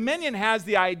 The dominion has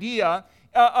the idea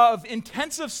of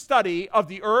intensive study of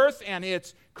the earth and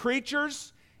its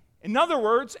creatures. In other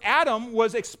words, Adam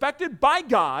was expected by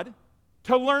God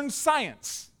to learn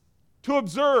science, to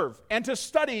observe, and to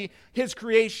study his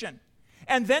creation,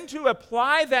 and then to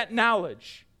apply that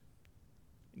knowledge.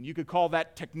 And you could call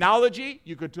that technology,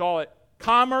 you could call it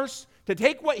commerce, to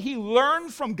take what he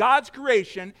learned from God's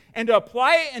creation and to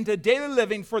apply it into daily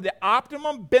living for the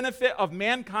optimum benefit of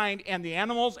mankind and the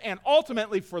animals, and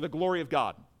ultimately for the glory of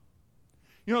God.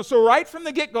 So right from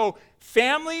the get-go,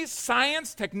 family,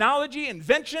 science, technology,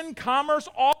 invention, commerce,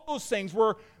 all those things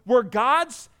were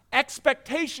God's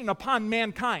expectation upon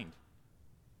mankind.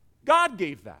 God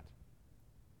gave that.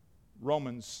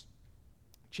 Romans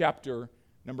chapter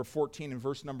number 14 and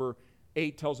verse number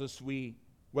 8 tells us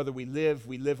whether we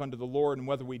live unto the Lord, and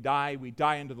whether we die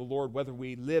unto the Lord. Whether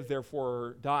we live, therefore,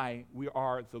 or die, we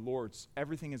are the Lord's.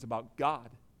 Everything is about God.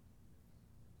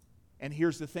 And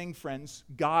here's the thing, friends.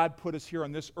 God put us here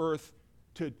on this earth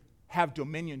to have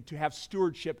dominion, to have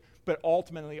stewardship, but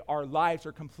ultimately our lives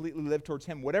are completely lived towards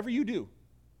him. Whatever you do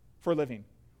for a living,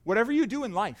 whatever you do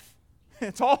in life,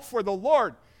 it's all for the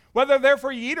Lord. Whether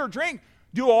therefore you eat or drink,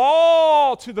 do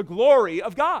all to the glory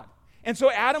of God. And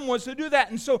so Adam was to do that.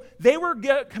 And so they were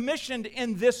commissioned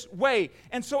in this way.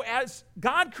 And so as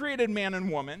God created man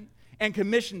and woman and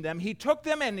commissioned them, he took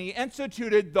them and he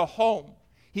instituted the home.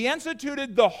 He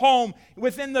instituted the home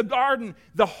within the garden.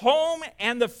 The home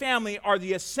and the family are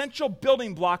the essential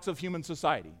building blocks of human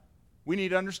society. We need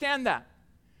to understand that.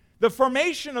 The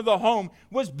formation of the home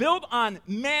was built on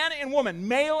man and woman,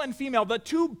 male and female, the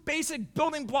two basic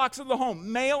building blocks of the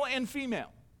home, male and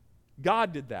female.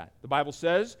 God did that. The Bible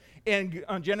says in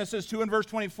Genesis 2 and verse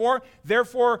 24,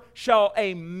 therefore shall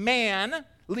a man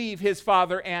leave his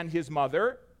father and his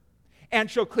mother,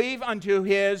 and shall cleave unto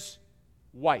his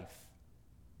wife.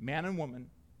 Man and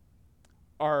woman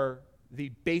are the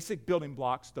basic building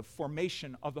blocks, the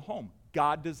formation of the home.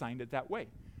 God designed it that way.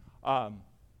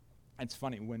 It's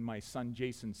funny, when my son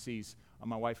Jason sees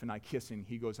my wife and I kissing,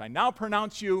 he goes, I now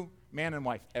pronounce you man and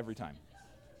wife every time.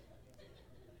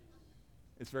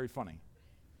 It's very funny.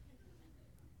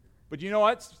 But you know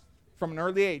what? From an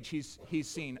early age, he's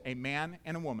seen a man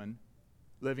and a woman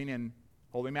living in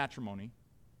holy matrimony,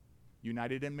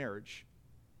 united in marriage,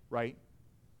 right?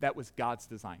 That was God's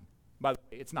design. By the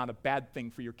way, it's not a bad thing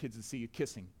for your kids to see you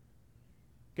kissing.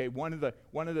 Okay, one of the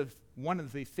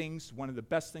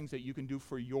best things that you can do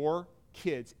for your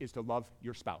kids is to love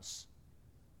your spouse.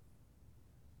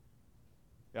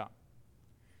 Yeah.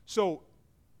 So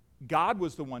God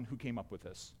was the one who came up with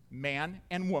this. Man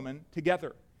and woman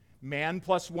together. Man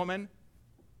plus woman,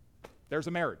 there's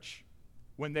a marriage.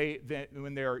 When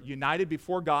they're united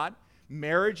before God,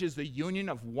 marriage is the union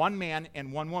of one man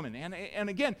and one woman. And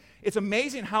again, it's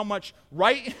amazing how much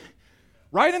right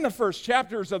in the first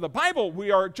chapters of the Bible, we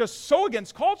are just so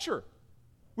against culture.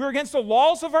 We're against the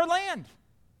laws of our land.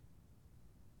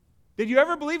 Did you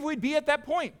ever believe we'd be at that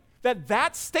point?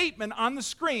 That statement on the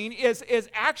screen is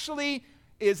actually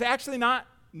not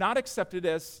accepted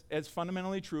as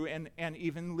fundamentally true and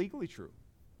even legally true.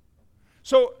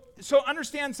 So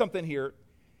understand something here.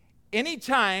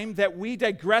 Anytime that we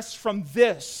digress from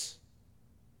this,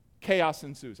 chaos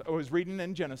ensues. I was reading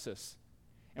in Genesis,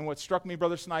 and what struck me,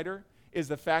 Brother Snyder, is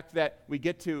the fact that we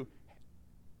get to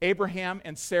Abraham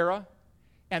and Sarah,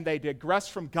 and they digress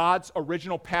from God's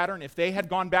original pattern. If they had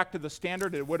gone back to the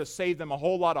standard, it would have saved them a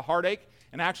whole lot of heartache,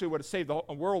 and actually would have saved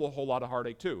the world a whole lot of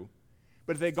heartache too.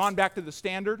 But if they'd gone back to the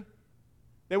standard,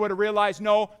 they would have realized,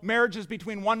 no, marriage is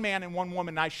between one man and one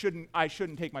woman, and I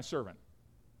shouldn't take my servant.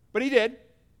 But he did.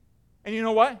 And you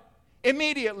know what?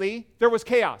 Immediately, there was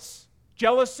chaos.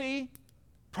 Jealousy,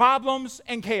 problems,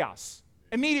 and chaos.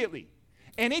 Immediately.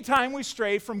 Anytime we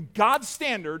stray from God's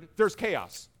standard, there's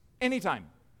chaos. Anytime.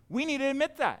 We need to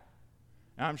admit that.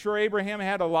 And I'm sure Abraham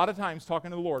had a lot of times talking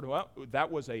to the Lord. Well,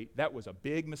 that was a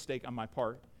big mistake on my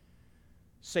part.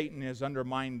 Satan has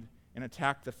undermined and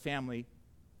attacked the family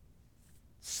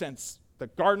since the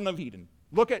Garden of Eden.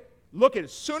 Look at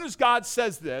as soon as God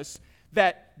says this,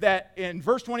 that in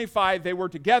verse 25, they were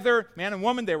together, man and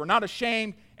woman, they were not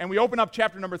ashamed. And we open up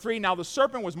chapter number 3. Now the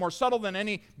serpent was more subtle than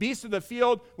any beast of the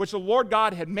field, which the Lord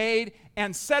God had made,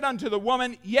 and said unto the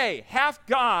woman, Yea, hath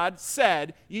God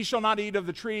said, Ye shall not eat of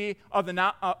the tree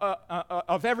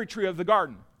of every tree of the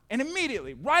garden. And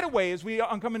immediately, right away, as we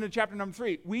come into chapter number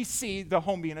 3, we see the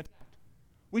home being attacked.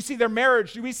 We see their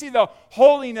marriage. We see the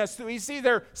holiness. We see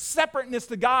their separateness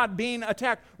to God being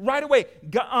attacked. Right away,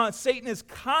 Satan is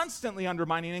constantly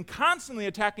undermining and constantly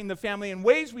attacking the family in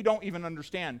ways we don't even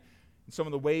understand. In some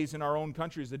of the ways in our own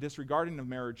country is the disregarding of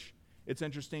marriage. It's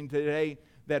interesting today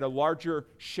that a larger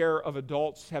share of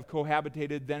adults have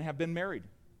cohabitated than have been married.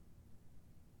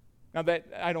 Now,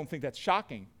 I don't think that's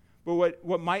shocking. But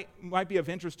what might be of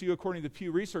interest to you, according to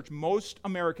Pew Research, most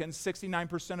Americans,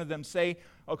 69% of them, say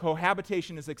a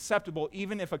cohabitation is acceptable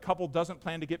even if a couple doesn't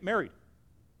plan to get married.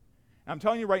 And I'm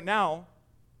telling you right now,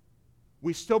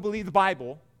 we still believe the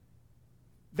Bible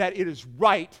that it is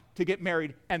right to get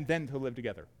married and then to live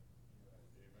together.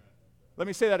 Let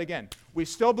me say that again. We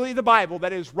still believe the Bible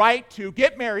that it is right to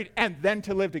get married and then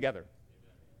to live together.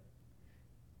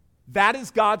 That is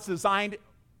God's designed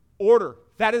order.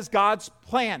 That is God's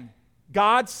plan.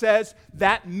 God says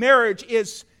that marriage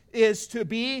is to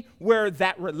be where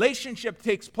that relationship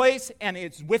takes place, and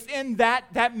it's within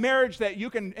that marriage that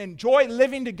you can enjoy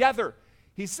living together.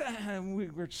 He said,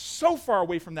 we're so far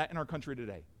away from that in our country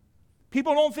today.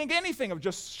 People don't think anything of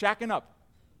just shacking up.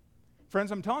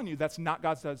 Friends, I'm telling you, that's not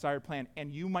God's desired plan,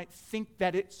 and you might think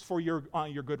that it's for your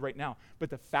good right now,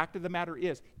 but the fact of the matter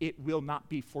is, it will not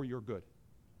be for your good.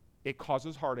 It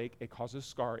causes heartache, it causes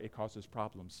scar, it causes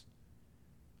problems.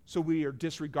 So we are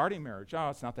disregarding marriage. Oh,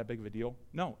 it's not that big of a deal.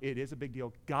 No, it is a big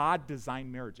deal. God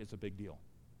designed marriage. It's a big deal.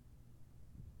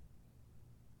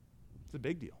 It's a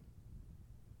big deal.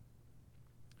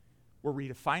 We're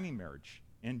redefining marriage.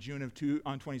 In June of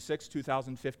 26,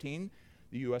 2015,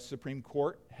 the U.S. Supreme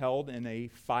Court held in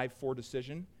a 5-4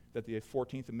 decision that the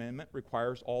 14th Amendment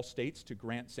requires all states to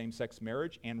grant same-sex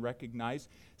marriage and recognize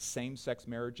same-sex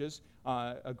marriages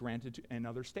granted in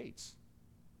other states.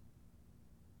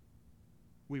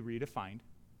 We redefined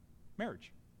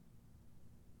marriage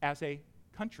as a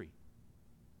country.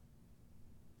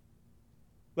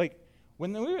 Like,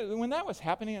 when that was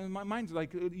happening, in my mind's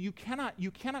like, you cannot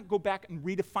go back and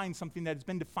redefine something that has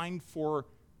been defined for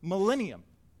millennia.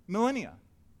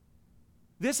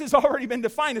 This has already been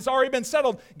defined. It's already been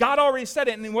settled. God already said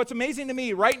it. And what's amazing to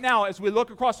me right now as we look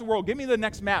across the world, give me the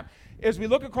next map. As we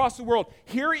look across the world,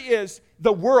 here is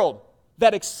the world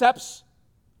that accepts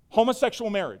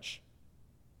homosexual marriage.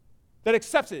 That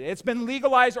accepts it. It's been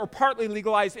legalized or partly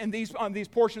legalized in these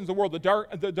portions of the world,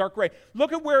 the dark gray.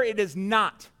 Look at where it is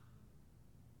not.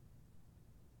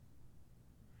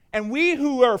 And we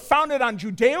who are founded on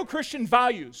Judeo-Christian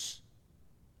values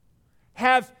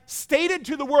have stated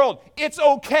to the world, it's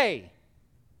okay.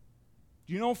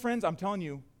 Do you know, friends, I'm telling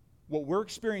you, what we're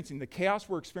experiencing, the chaos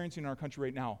we're experiencing in our country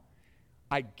right now,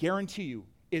 I guarantee you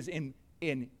is in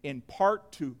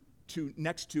part to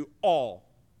next to all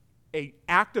an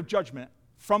act of judgment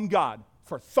from God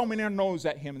for thumbing our nose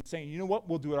at him and saying, you know what,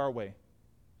 we'll do it our way.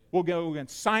 We'll go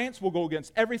against science. We'll go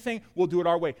against everything. We'll do it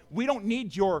our way. We don't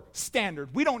need your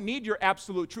standard. We don't need your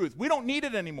absolute truth. We don't need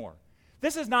it anymore.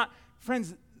 This is not,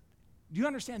 friends, do you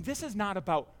understand? This is not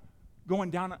about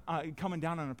coming down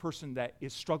on a person that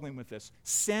is struggling with this.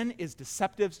 Sin is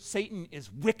deceptive. Satan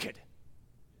is wicked.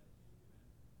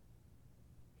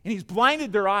 And he's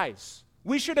blinded their eyes.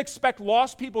 We should expect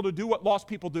lost people to do what lost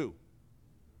people do.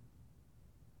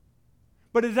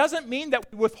 But it doesn't mean that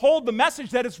we withhold the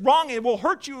message that it's wrong. It will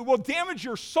hurt you. It will damage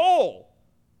your soul.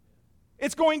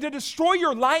 It's going to destroy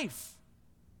your life.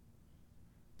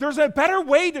 There's a better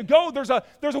way to go. There's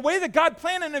a way that God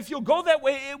planned, and if you'll go that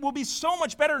way, it will be so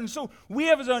much better. And so we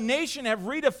as a nation have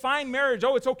redefined marriage.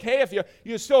 Oh, it's okay if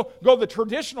you still go the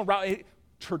traditional route.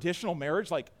 Traditional marriage,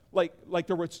 like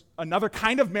there was another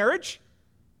kind of marriage?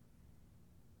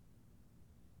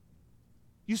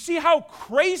 You see how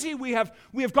crazy we have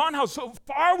gone, how so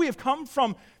far we have come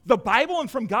from the Bible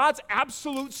and from God's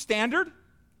absolute standard?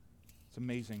 It's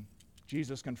amazing.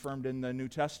 Jesus confirmed in the New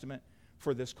Testament,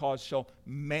 for this cause shall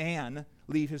man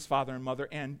leave his father and mother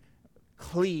and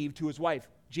cleave to his wife.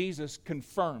 Jesus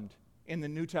confirmed in the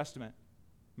New Testament,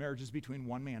 marriage is between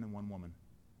one man and one woman.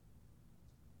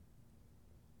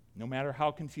 No matter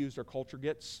how confused our culture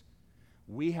gets,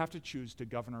 we have to choose to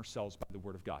govern ourselves by the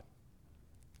Word of God.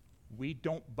 We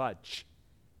don't budge.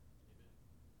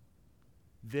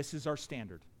 This is our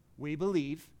standard. We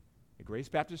believe at Grace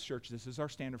Baptist Church, this is our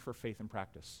standard for faith and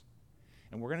practice.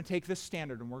 And we're going to take this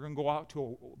standard and we're going to go out to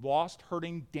a lost,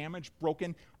 hurting, damaged,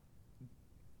 broken,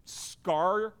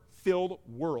 scar-filled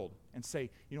world and say,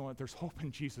 you know what, there's hope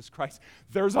in Jesus Christ.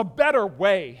 There's a better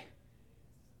way.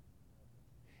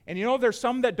 And you know, there's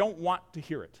some that don't want to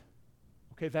hear it.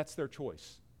 Okay, that's their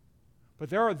choice. But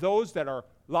there are those that are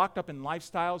locked up in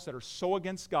lifestyles that are so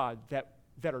against God that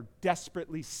are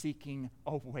desperately seeking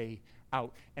a way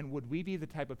out. And would we be the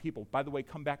type of people, by the way,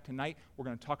 come back tonight, we're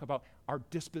going to talk about our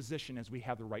disposition as we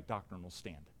have the right doctrinal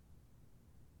stand.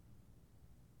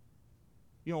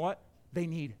 You know what? They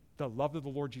need the love of the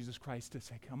Lord Jesus Christ to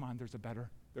say, come on, there's a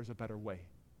better way.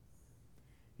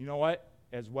 You know what?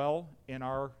 As well, in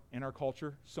our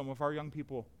culture, some of our young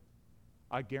people,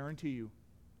 I guarantee you,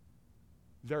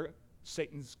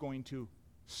 Satan's going to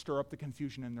stir up the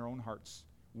confusion in their own hearts.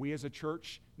 We as a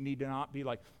church need to not be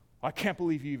like, I can't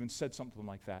believe you even said something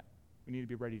like that. We need to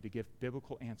be ready to give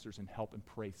biblical answers and help and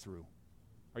pray through.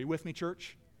 Are you with me,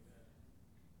 church?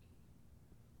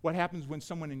 What happens when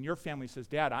someone in your family says,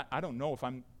 Dad, I don't know if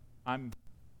I'm a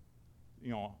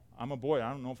boy. I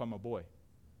don't know if I'm a boy.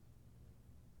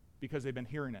 Because they've been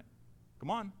hearing it. Come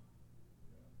on.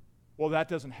 Well, that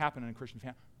doesn't happen in a Christian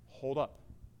family. Hold up.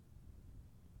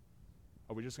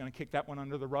 Are we just going to kick that one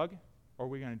under the rug? Or are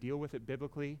we going to deal with it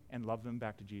biblically and love them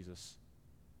back to Jesus?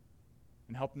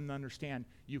 And help them understand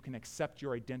you can accept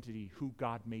your identity, who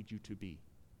God made you to be.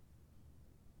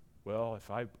 Well,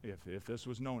 if this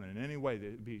was known in any way, it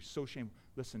would be so shameful.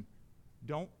 Listen,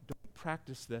 don't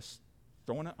practice this,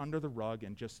 throwing it under the rug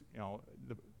and just,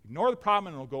 ignore the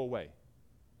problem and it'll go away.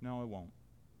 No, it won't.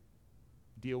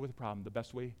 Deal with the problem. The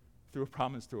best way through a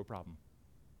problem is through a problem.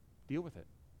 Deal with it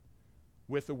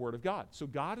with the Word of God. So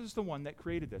God is the one that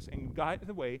created this. And by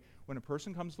the way, when a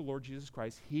person comes to the Lord Jesus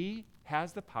Christ, He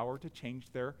has the power to change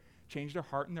their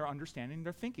heart and their understanding and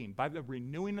their thinking by the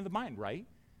renewing of the mind, right?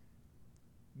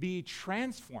 Be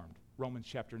transformed. Romans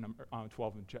chapter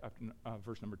 12 and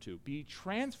verse number 2. Be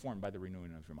transformed by the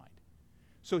renewing of your mind.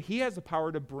 So He has the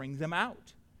power to bring them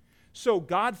out. So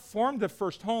God formed the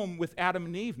first home with Adam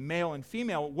and Eve, male and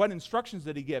female. What instructions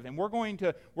did He give? And we're going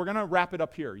to wrap it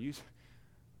up here.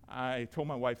 I told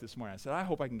my wife this morning, I said, I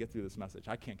hope I can get through this message.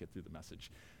 I can't get through the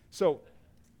message. So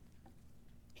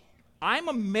I'm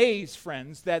amazed,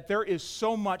 friends, that there is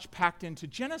so much packed into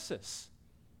Genesis.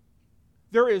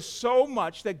 There is so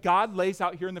much that God lays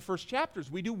out here in the first chapters.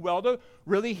 We do well to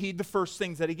really heed the first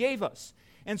things that He gave us.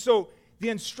 And so the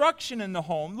instruction in the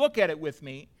home, look at it with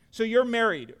me. So you're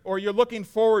married, or you're looking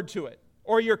forward to it,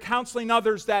 or you're counseling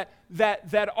others that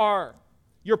are.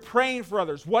 You're praying for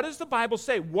others. What does the Bible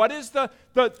say? What is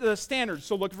the standard?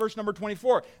 So look at verse number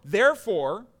 24.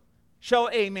 Therefore shall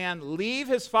a man leave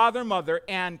his father and mother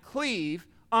and cleave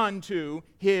unto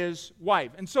his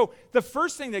wife. And so the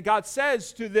first thing that God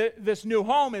says to this new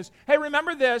home is, hey,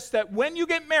 remember this, that when you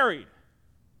get married,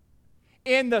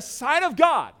 in the sight of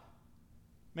God,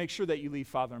 make sure that you leave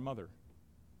father and mother.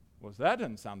 Well, that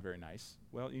doesn't sound very nice.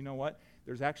 Well, you know what?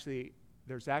 There's actually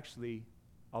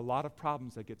a lot of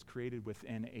problems that gets created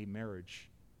within a marriage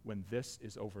when this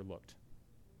is overlooked.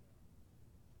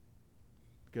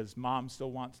 Because mom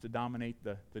still wants to dominate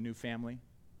the new family.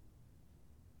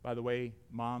 By the way,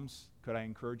 moms, could I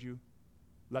encourage you?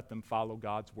 Let them follow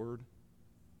God's word.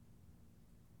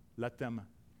 Let them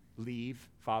leave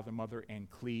father, mother, and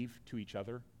cleave to each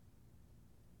other.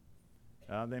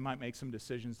 They might make some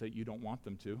decisions that you don't want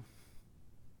them to,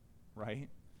 right?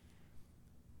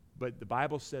 But the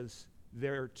Bible says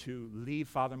they're to leave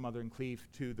father, mother, and cleave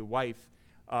to the wife.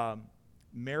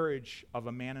 Marriage of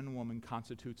a man and a woman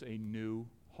constitutes a new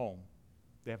home.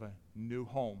 They have a new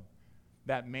home.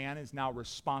 That man is now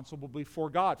responsible before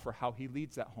God for how he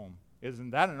leads that home.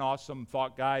 Isn't that an awesome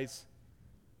thought, guys?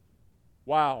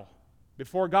 Wow.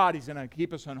 Before God, He's going to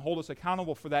keep us and hold us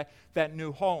accountable for that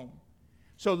new home.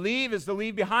 So leave is to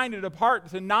leave behind, to depart,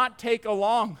 to not take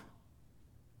along.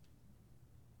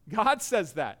 God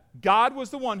says that. God was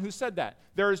the one who said that.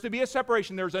 There is to be a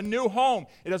separation. There's a new home.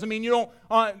 It doesn't mean you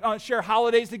don't share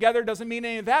holidays together. It doesn't mean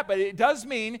any of that. But it does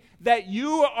mean that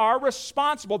you are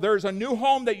responsible. There's a new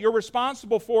home that you're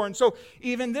responsible for. And so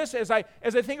even this, as I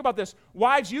think about this,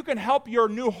 wives, you can help your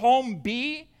new home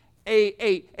be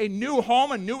a new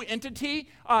home, a new entity,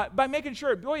 by making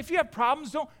sure, boy, if you have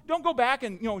problems, don't go back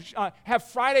and have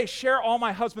Friday share all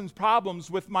my husband's problems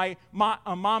with my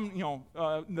mom,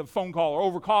 the phone call or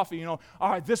over coffee. All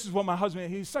right, this is what my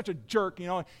husband. He's such a jerk.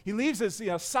 He leaves his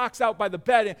socks out by the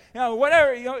bed. And,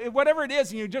 whatever it is,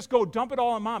 and you just go dump it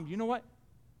all on mom. You know what?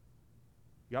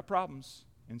 You got problems,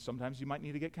 and sometimes you might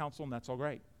need to get counsel, and that's all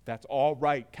right. That's all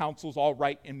right. Counsel's all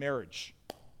right in marriage.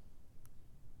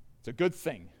 It's a good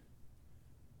thing.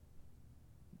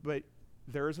 But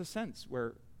there is a sense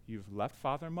where you've left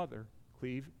father and mother.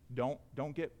 Cleave. Don't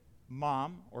get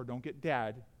mom or don't get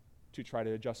dad to try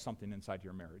to adjust something inside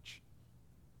your marriage.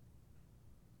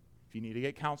 If you need to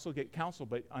get counsel,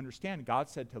 but understand God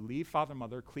said to leave father and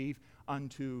mother, cleave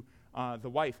unto the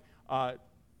wife.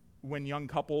 When young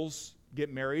couples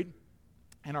get married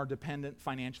and are dependent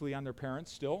financially on their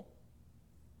parents still,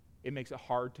 it makes it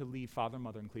hard to leave father and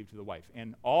mother and cleave to the wife.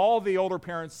 And all the older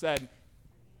parents said,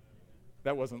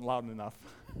 that wasn't loud enough.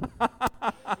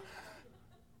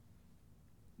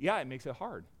 Yeah, it makes it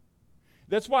hard.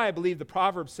 That's why I believe the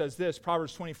Proverbs says this,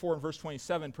 Proverbs 24 and verse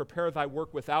 27, prepare thy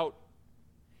work without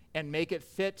and make it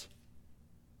fit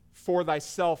for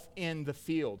thyself in the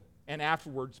field, and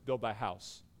afterwards build thy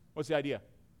house. What's the idea?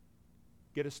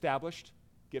 Get established,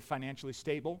 get financially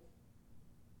stable,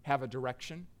 have a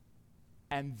direction,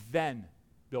 and then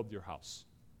build your house.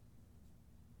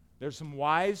 There's some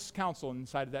wise counsel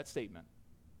inside of that statement.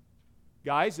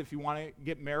 Guys, if you want to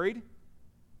get married,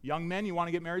 young men, you want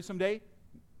to get married someday,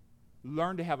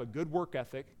 learn to have a good work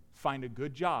ethic, find a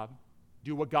good job,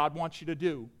 do what God wants you to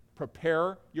do,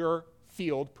 prepare your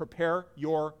field, prepare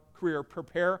your career,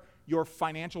 prepare your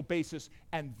financial basis,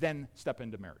 and then step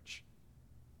into marriage.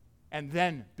 And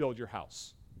then build your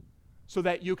house so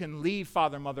that you can leave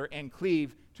father and mother and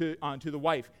cleave to the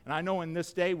wife. And I know in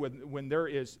this day when there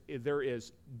is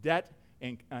debt,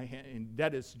 and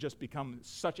debt has just become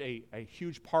such a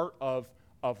huge part of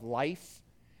life.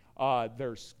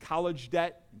 There's college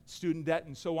debt, student debt,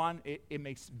 and so on. It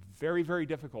makes it very, very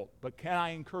difficult. But can I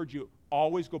encourage you,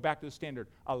 always go back to the standard.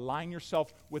 Align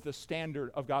yourself with the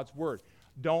standard of God's Word.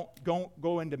 Don't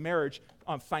go into marriage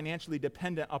financially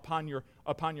dependent upon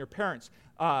your parents.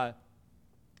 I'm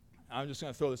just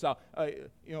going to throw this out.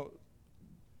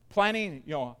 Planning,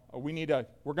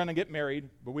 we're going to get married,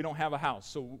 but we don't have a house,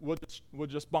 so we'll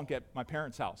just bunk at my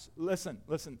parents' house. Listen,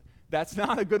 that's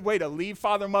not a good way to leave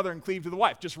father and mother and cleave to the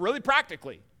wife, just really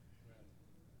practically. Amen.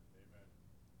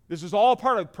 This is all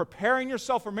part of preparing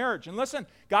yourself for marriage. And listen,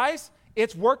 guys,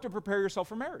 it's work to prepare yourself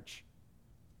for marriage.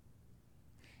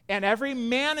 And every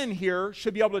man in here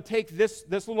should be able to take this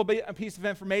little piece of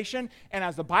information, and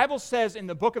as the Bible says in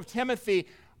the book of Timothy,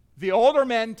 the older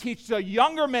men teach the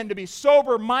younger men to be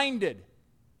sober-minded,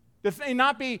 to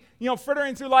not be,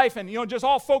 frittering through life and, just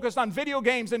all focused on video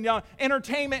games and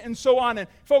entertainment and so on, and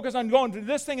focus on going to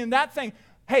this thing and that thing.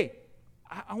 Hey,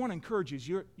 I want to encourage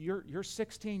you. You're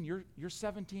 16, you're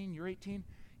 17, you're 18.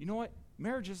 You know what?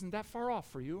 Marriage isn't that far off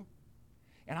for you.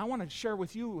 And I want to share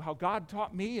with you how God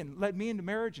taught me and led me into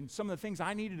marriage and some of the things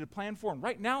I needed to plan for. And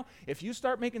right now, if you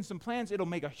start making some plans, it'll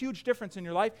make a huge difference in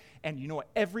your life. And you know what?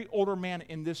 Every older man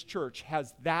in this church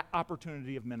has that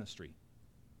opportunity of ministry.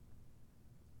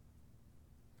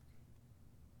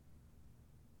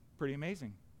 Pretty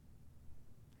amazing.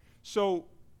 So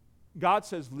God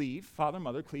says, leave, father,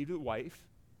 mother, cleave to the wife.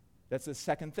 That's the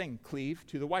second thing, cleave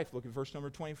to the wife. Look at verse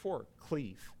number 24.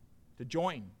 Cleave, to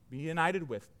join, be united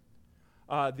with.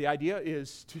 The idea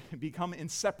is to become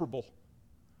inseparable,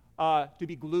 to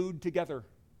be glued together.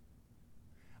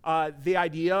 The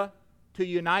idea to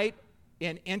unite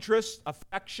in interest,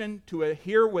 affection, to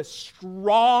adhere with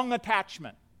strong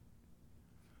attachment.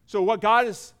 So what God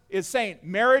is saying,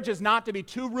 marriage is not to be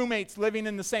two roommates living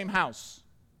in the same house.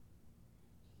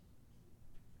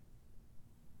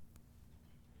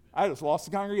 I just lost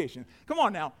the congregation. Come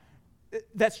on now.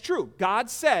 That's true. God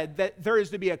said that there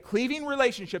is to be a cleaving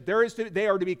relationship. They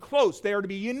are to be close. They are to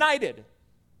be united.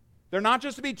 They're not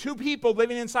just to be two people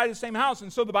living inside the same house.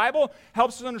 And so the Bible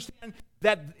helps us understand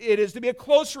that it is to be a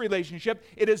close relationship.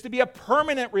 It is to be a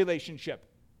permanent relationship.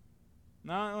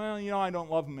 No, well, I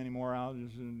don't love them anymore. I'll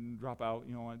just drop out.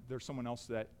 There's someone else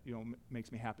that,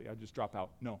 makes me happy. I'll just drop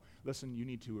out. No. Listen, you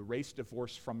need to erase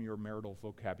divorce from your marital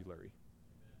vocabulary.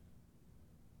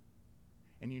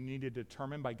 And you need to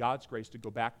determine by God's grace to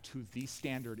go back to the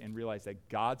standard and realize that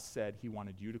God said He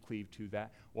wanted you to cleave to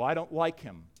that. Well, I don't like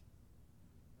him.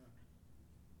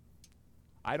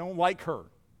 I don't like her.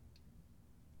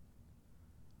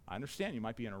 I understand you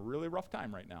might be in a really rough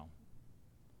time right now,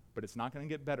 but it's not going to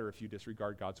get better if you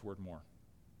disregard God's word more.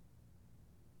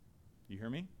 You hear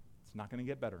me? It's not going to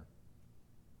get better.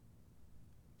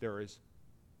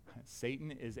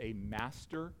 Satan is a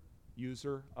master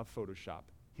user of Photoshop.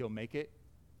 He'll make it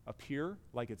appear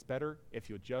like it's better if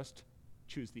you'll just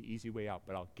choose the easy way out.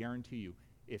 But I'll guarantee you,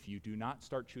 if you do not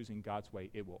start choosing God's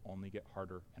way, it will only get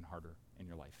harder and harder in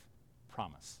your life.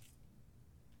 Promise.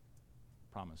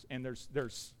 And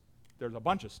there's a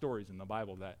bunch of stories in the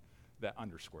Bible that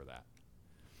underscore that.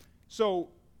 So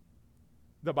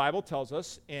the Bible tells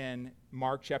us in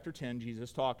Mark chapter 10,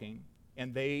 Jesus talking,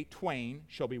 and they twain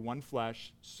shall be one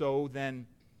flesh, so then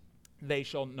they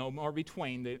shall no more be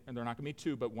twain, and they're not going to be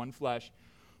two, but one flesh.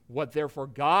 What therefore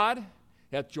God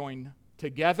hath joined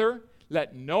together,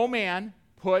 let no man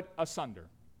put asunder.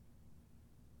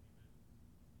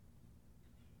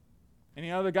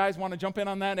 Any other guys want to jump in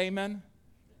on that? Amen?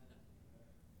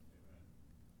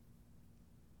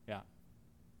 Yeah.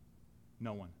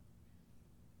 No one.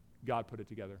 God put it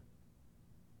together.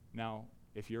 Now,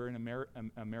 if you're in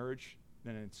a marriage,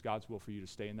 then it's God's will for you to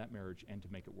stay in that marriage and to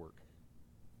make it work.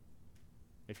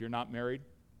 If you're not married,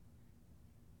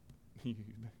 you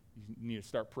need to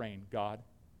start praying, God,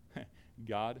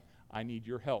 I need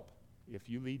your help. If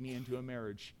you lead me into a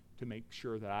marriage, to make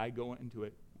sure that I go into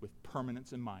it with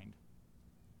permanence in mind.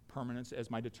 Permanence as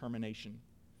my determination.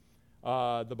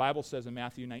 The Bible says in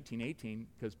Matthew 19:18,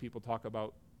 because people talk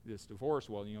about this divorce,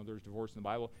 well, there's divorce in the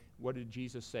Bible. What did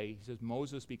Jesus say? He says,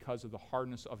 Moses, because of the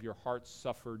hardness of your hearts,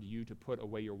 suffered you to put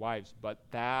away your wives. But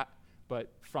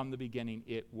from the beginning,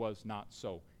 it was not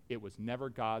so. It was never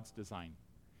God's design.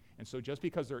 And so just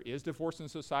because there is divorce in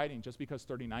society, and just because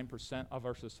 39% of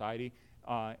our society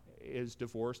is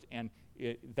divorced, and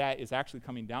that is actually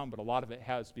coming down, but a lot of it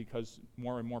has because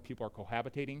more and more people are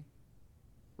cohabitating,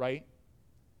 right?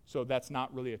 So that's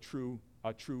not really a true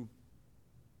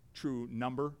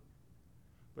number.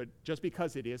 But just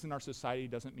because it is in our society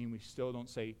doesn't mean we still don't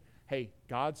say, hey,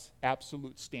 God's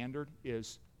absolute standard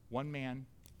is one man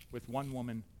with one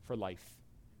woman for life.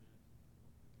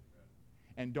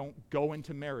 And don't go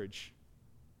into marriage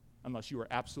unless you are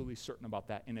absolutely certain about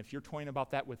that. And if you're toying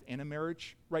about that within a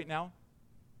marriage right now,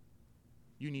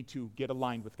 you need to get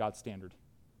aligned with God's standard.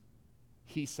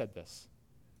 He said this.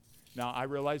 Now, I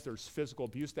realize there's physical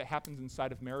abuse that happens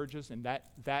inside of marriages, and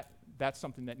that's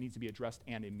something that needs to be addressed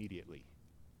and immediately.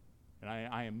 And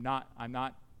I'm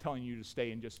not telling you to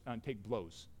stay and just take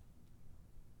blows.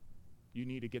 You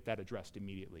need to get that addressed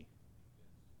immediately.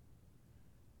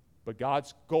 But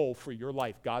God's goal for your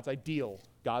life, God's ideal,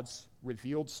 God's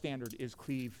revealed standard is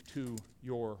cleave to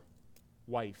your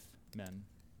wife, men.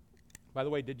 By the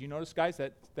way, did you notice, guys,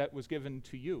 that was given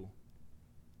to you?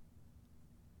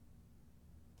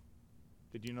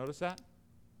 Did you notice that?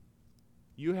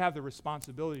 You have the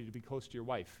responsibility to be close to your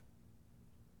wife.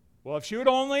 Well, if she would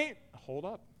only, hold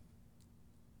up.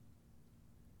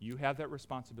 You have that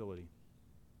responsibility.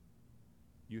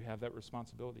 You have that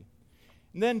responsibility.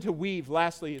 And then to weave,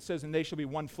 lastly, it says, and they shall be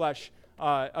one flesh.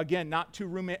 Again, not two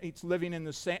roommates living in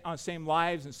the same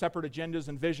lives and separate agendas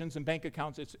and visions and bank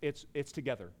accounts. It's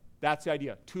together. That's the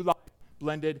idea. Two lives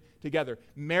blended together.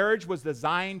 Marriage was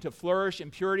designed to flourish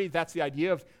in purity. That's the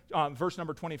idea of verse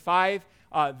number 25.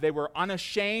 They were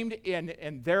unashamed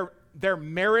in their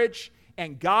marriage,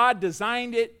 and God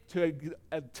designed it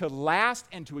to last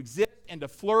and to exist and to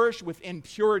flourish within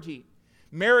purity.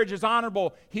 Marriage is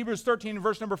honorable. Hebrews 13,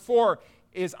 verse number 4,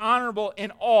 is honorable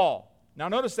in all. Now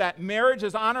notice that. Marriage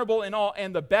is honorable in all,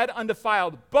 and the bed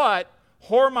undefiled, but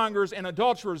whoremongers and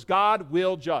adulterers God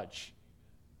will judge.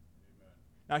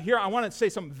 Now here I want to say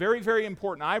something very, very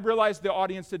important. I realize the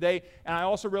audience today, and I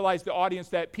also realize the audience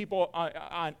that people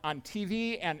on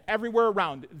TV and everywhere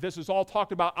around, this is all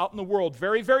talked about out in the world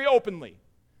very, very openly.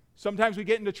 Sometimes we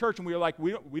get into church and we're like,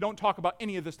 we don't talk about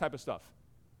any of this type of stuff.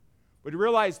 But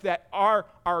realize that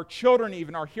our children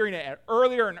even are hearing it at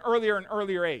earlier and earlier and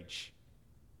earlier age.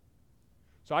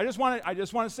 So I just want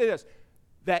to say this,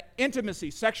 that intimacy,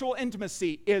 sexual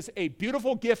intimacy, is a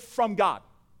beautiful gift from God.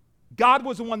 God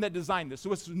was the one that designed this. So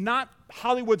this was not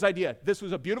Hollywood's idea. This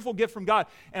was a beautiful gift from God.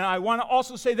 And I want to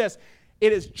also say this,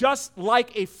 it is just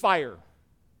like a fire.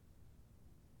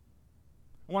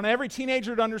 I want every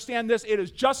teenager to understand this. It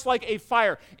is just like a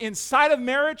fire. Inside of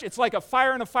marriage, it's like a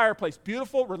fire in a fireplace.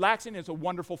 Beautiful, relaxing, it's a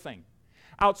wonderful thing.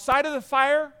 Outside of the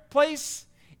fireplace,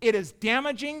 it is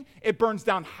damaging. It burns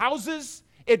down houses.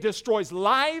 It destroys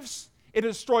lives. It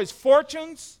destroys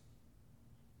fortunes.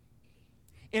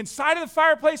 Inside of the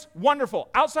fireplace, wonderful.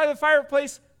 Outside of the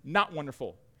fireplace, not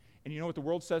wonderful. And you know what the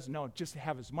world says? No, just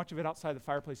have as much of it outside the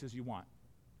fireplace as you want.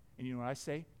 And you know what I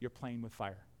say? You're playing with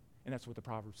fire. And that's what the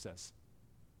Proverbs says.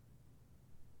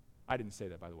 I didn't say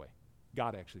that, by the way.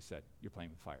 God actually said, you're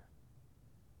playing with fire.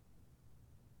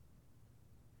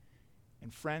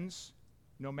 And friends,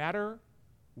 no matter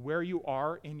where you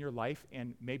are in your life,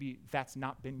 and maybe that's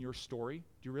not been your story,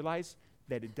 do you realize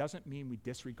that it doesn't mean we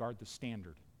disregard the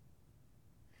standard?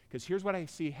 Because here's what I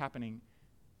see happening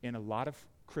in a lot of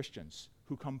Christians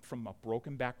who come from a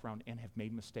broken background and have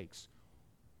made mistakes.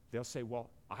 They'll say, well,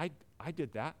 I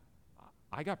did that.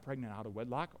 I got pregnant out of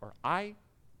wedlock, or I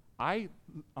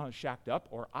shacked up,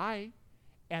 or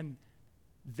and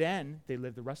then they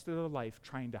live the rest of their life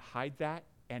trying to hide that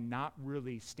and not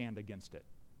really stand against it.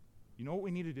 You know what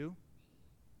we need to do?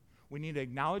 We need to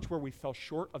acknowledge where we fell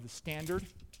short of the standard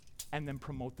and then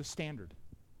promote the standard.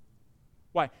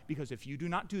 Why? Because if you do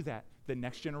not do that, the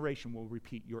next generation will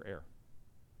repeat your error.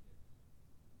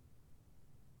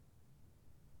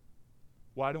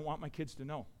 Well, I don't want my kids to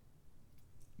know.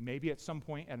 Maybe at some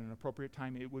point, at an appropriate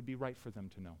time, it would be right for them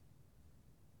to know.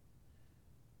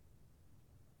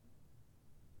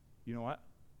 You know what?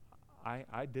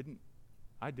 I didn't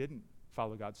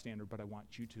follow God's standard, but I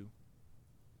want you to.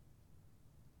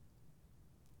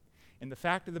 And the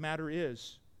fact of the matter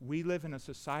is, we live in a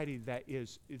society that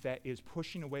is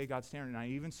pushing away God's standard. And I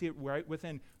even see it right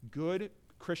within good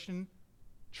Christian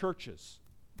churches,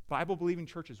 Bible-believing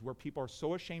churches, where people are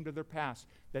so ashamed of their past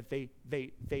that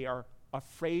they are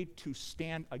afraid to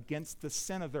stand against the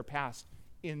sin of their past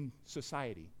in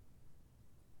society.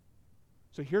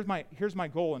 So here's my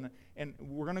goal, and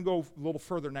we're going to go a little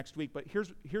further next week, but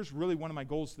here's really one of my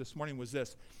goals this morning was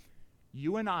this.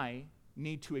 You and I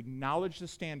need to acknowledge the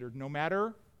standard no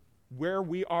matter where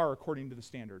we are according to the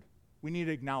standard. We need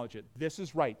to acknowledge it. This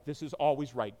is right. This is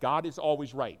always right. God is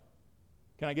always right.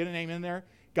 Can I get a name in there?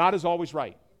 God is always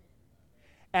right.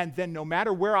 And then no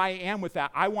matter where I am with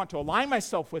that, I want to align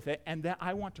myself with it, and then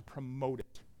I want to promote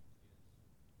it.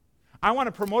 I want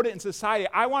to promote it in society.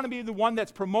 I want to be the one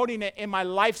that's promoting it in my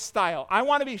lifestyle. I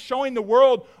want to be showing the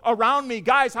world around me.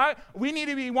 Guys, we need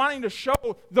to be wanting to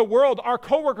show the world, our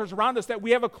coworkers around us, that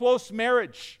we have a close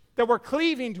marriage, that we're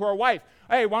cleaving to our wife.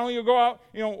 Hey, why don't you go out?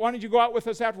 Why don't you go out with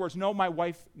us afterwards? No, my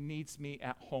wife needs me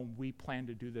at home. We plan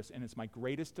to do this, and it's my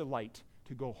greatest delight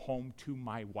to go home to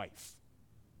my wife.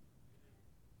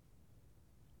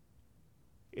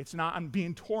 It's not, I'm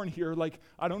being torn here, like,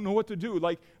 I don't know what to do.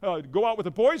 Like, go out with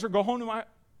the boys or go home to my...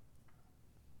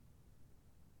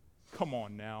 Come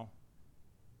on now.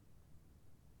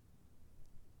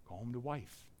 Go home to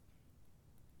wife.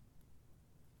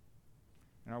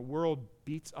 And our world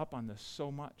beats up on this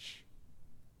so much.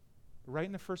 Right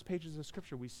in the first pages of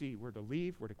Scripture, we see we're to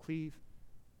leave, we're to cleave,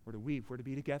 we're to weave, we're to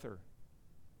be together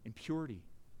in purity.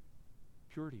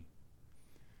 Purity.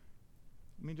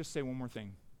 Let me just say one more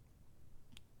thing.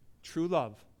 True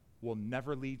love will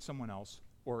never lead someone else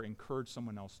or encourage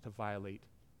someone else to violate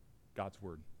God's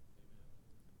word.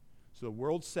 So the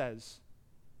world says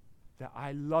that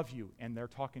I love you, and they're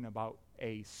talking about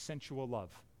a sensual love.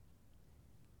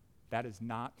 That is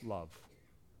not love.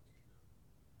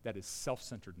 That is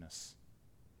self-centeredness.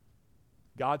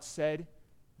 God said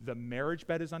the marriage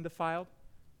bed is undefiled,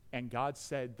 and God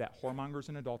said that whoremongers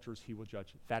and adulterers he will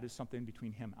judge. That is something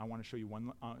between him. I want to show you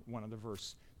one other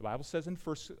verse. The Bible says in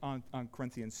 1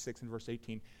 Corinthians 6 and verse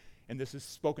 18, and this is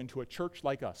spoken to a church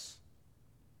like us.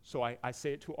 So I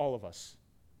say it to all of us.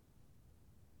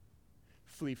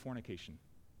 Flee fornication.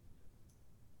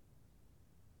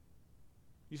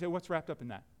 You say, what's wrapped up in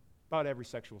that? About every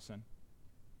sexual sin.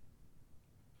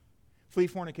 Flee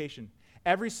fornication.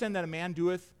 Every sin that a man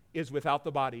doeth is without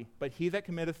the body, but he that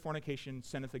committeth fornication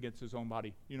sinneth against his own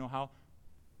body. You know how?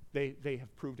 They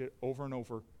have proved it over and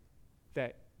over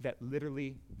that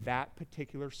literally that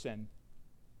particular sin,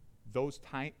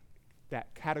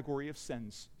 that category of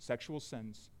sins, sexual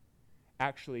sins,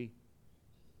 actually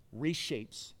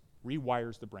reshapes,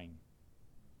 rewires the brain.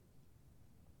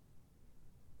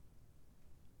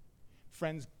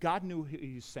 Friends, God knew what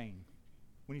he was saying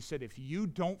when he said, if you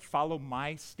don't follow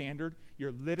my standard,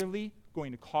 you're literally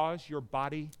going to cause your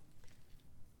body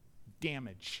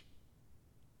damage.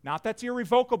 Not that's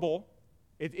irrevocable.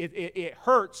 It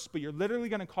hurts, but you're literally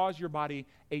going to cause your body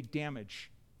a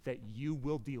damage that you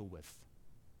will deal with.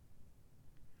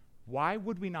 Why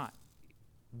would we not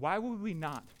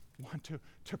want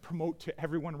to promote to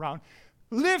everyone around?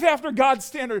 Live after God's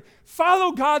standard.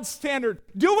 Follow God's standard.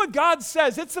 Do what God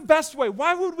says. It's the best way.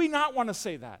 Why would we not want to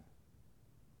say that?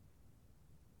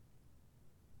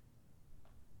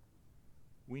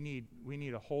 We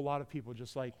need a whole lot of people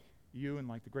just like you and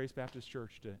like the Grace Baptist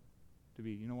Church to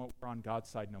be, you know what, we're on God's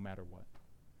side no matter what.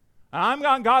 And I'm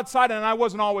on God's side, and I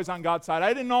wasn't always on God's side.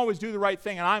 I didn't always do the right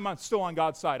thing, and I'm still on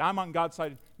God's side. I'm on God's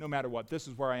side no matter what. This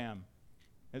is where I am.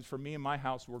 As for me and my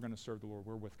house, we're going to serve the Lord.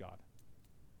 We're with God.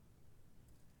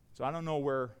 So I don't know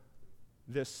where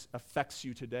this affects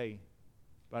you today,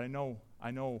 but I know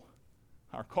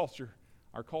our culture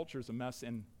is a mess,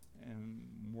 and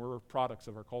we're products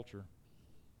of our culture.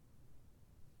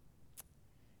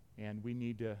 And we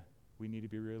need to be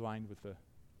realigned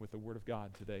with the Word of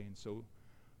God today. And so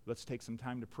let's take some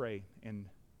time to pray and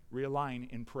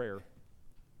realign in prayer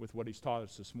with what he's taught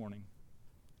us this morning.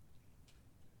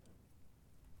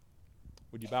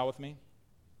 Would you bow with me?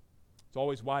 It's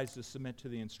always wise to submit to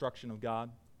the instruction of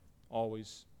God.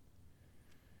 Always.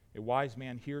 A wise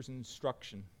man hears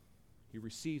instruction, he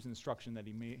receives instruction that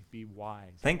he may be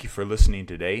wise. Thank you for listening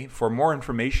today. For more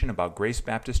information about Grace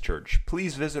Baptist Church,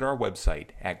 please visit our website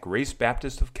at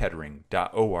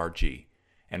gracebaptistofkettering.org.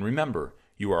 And remember,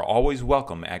 you are always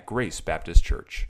welcome at Grace Baptist Church.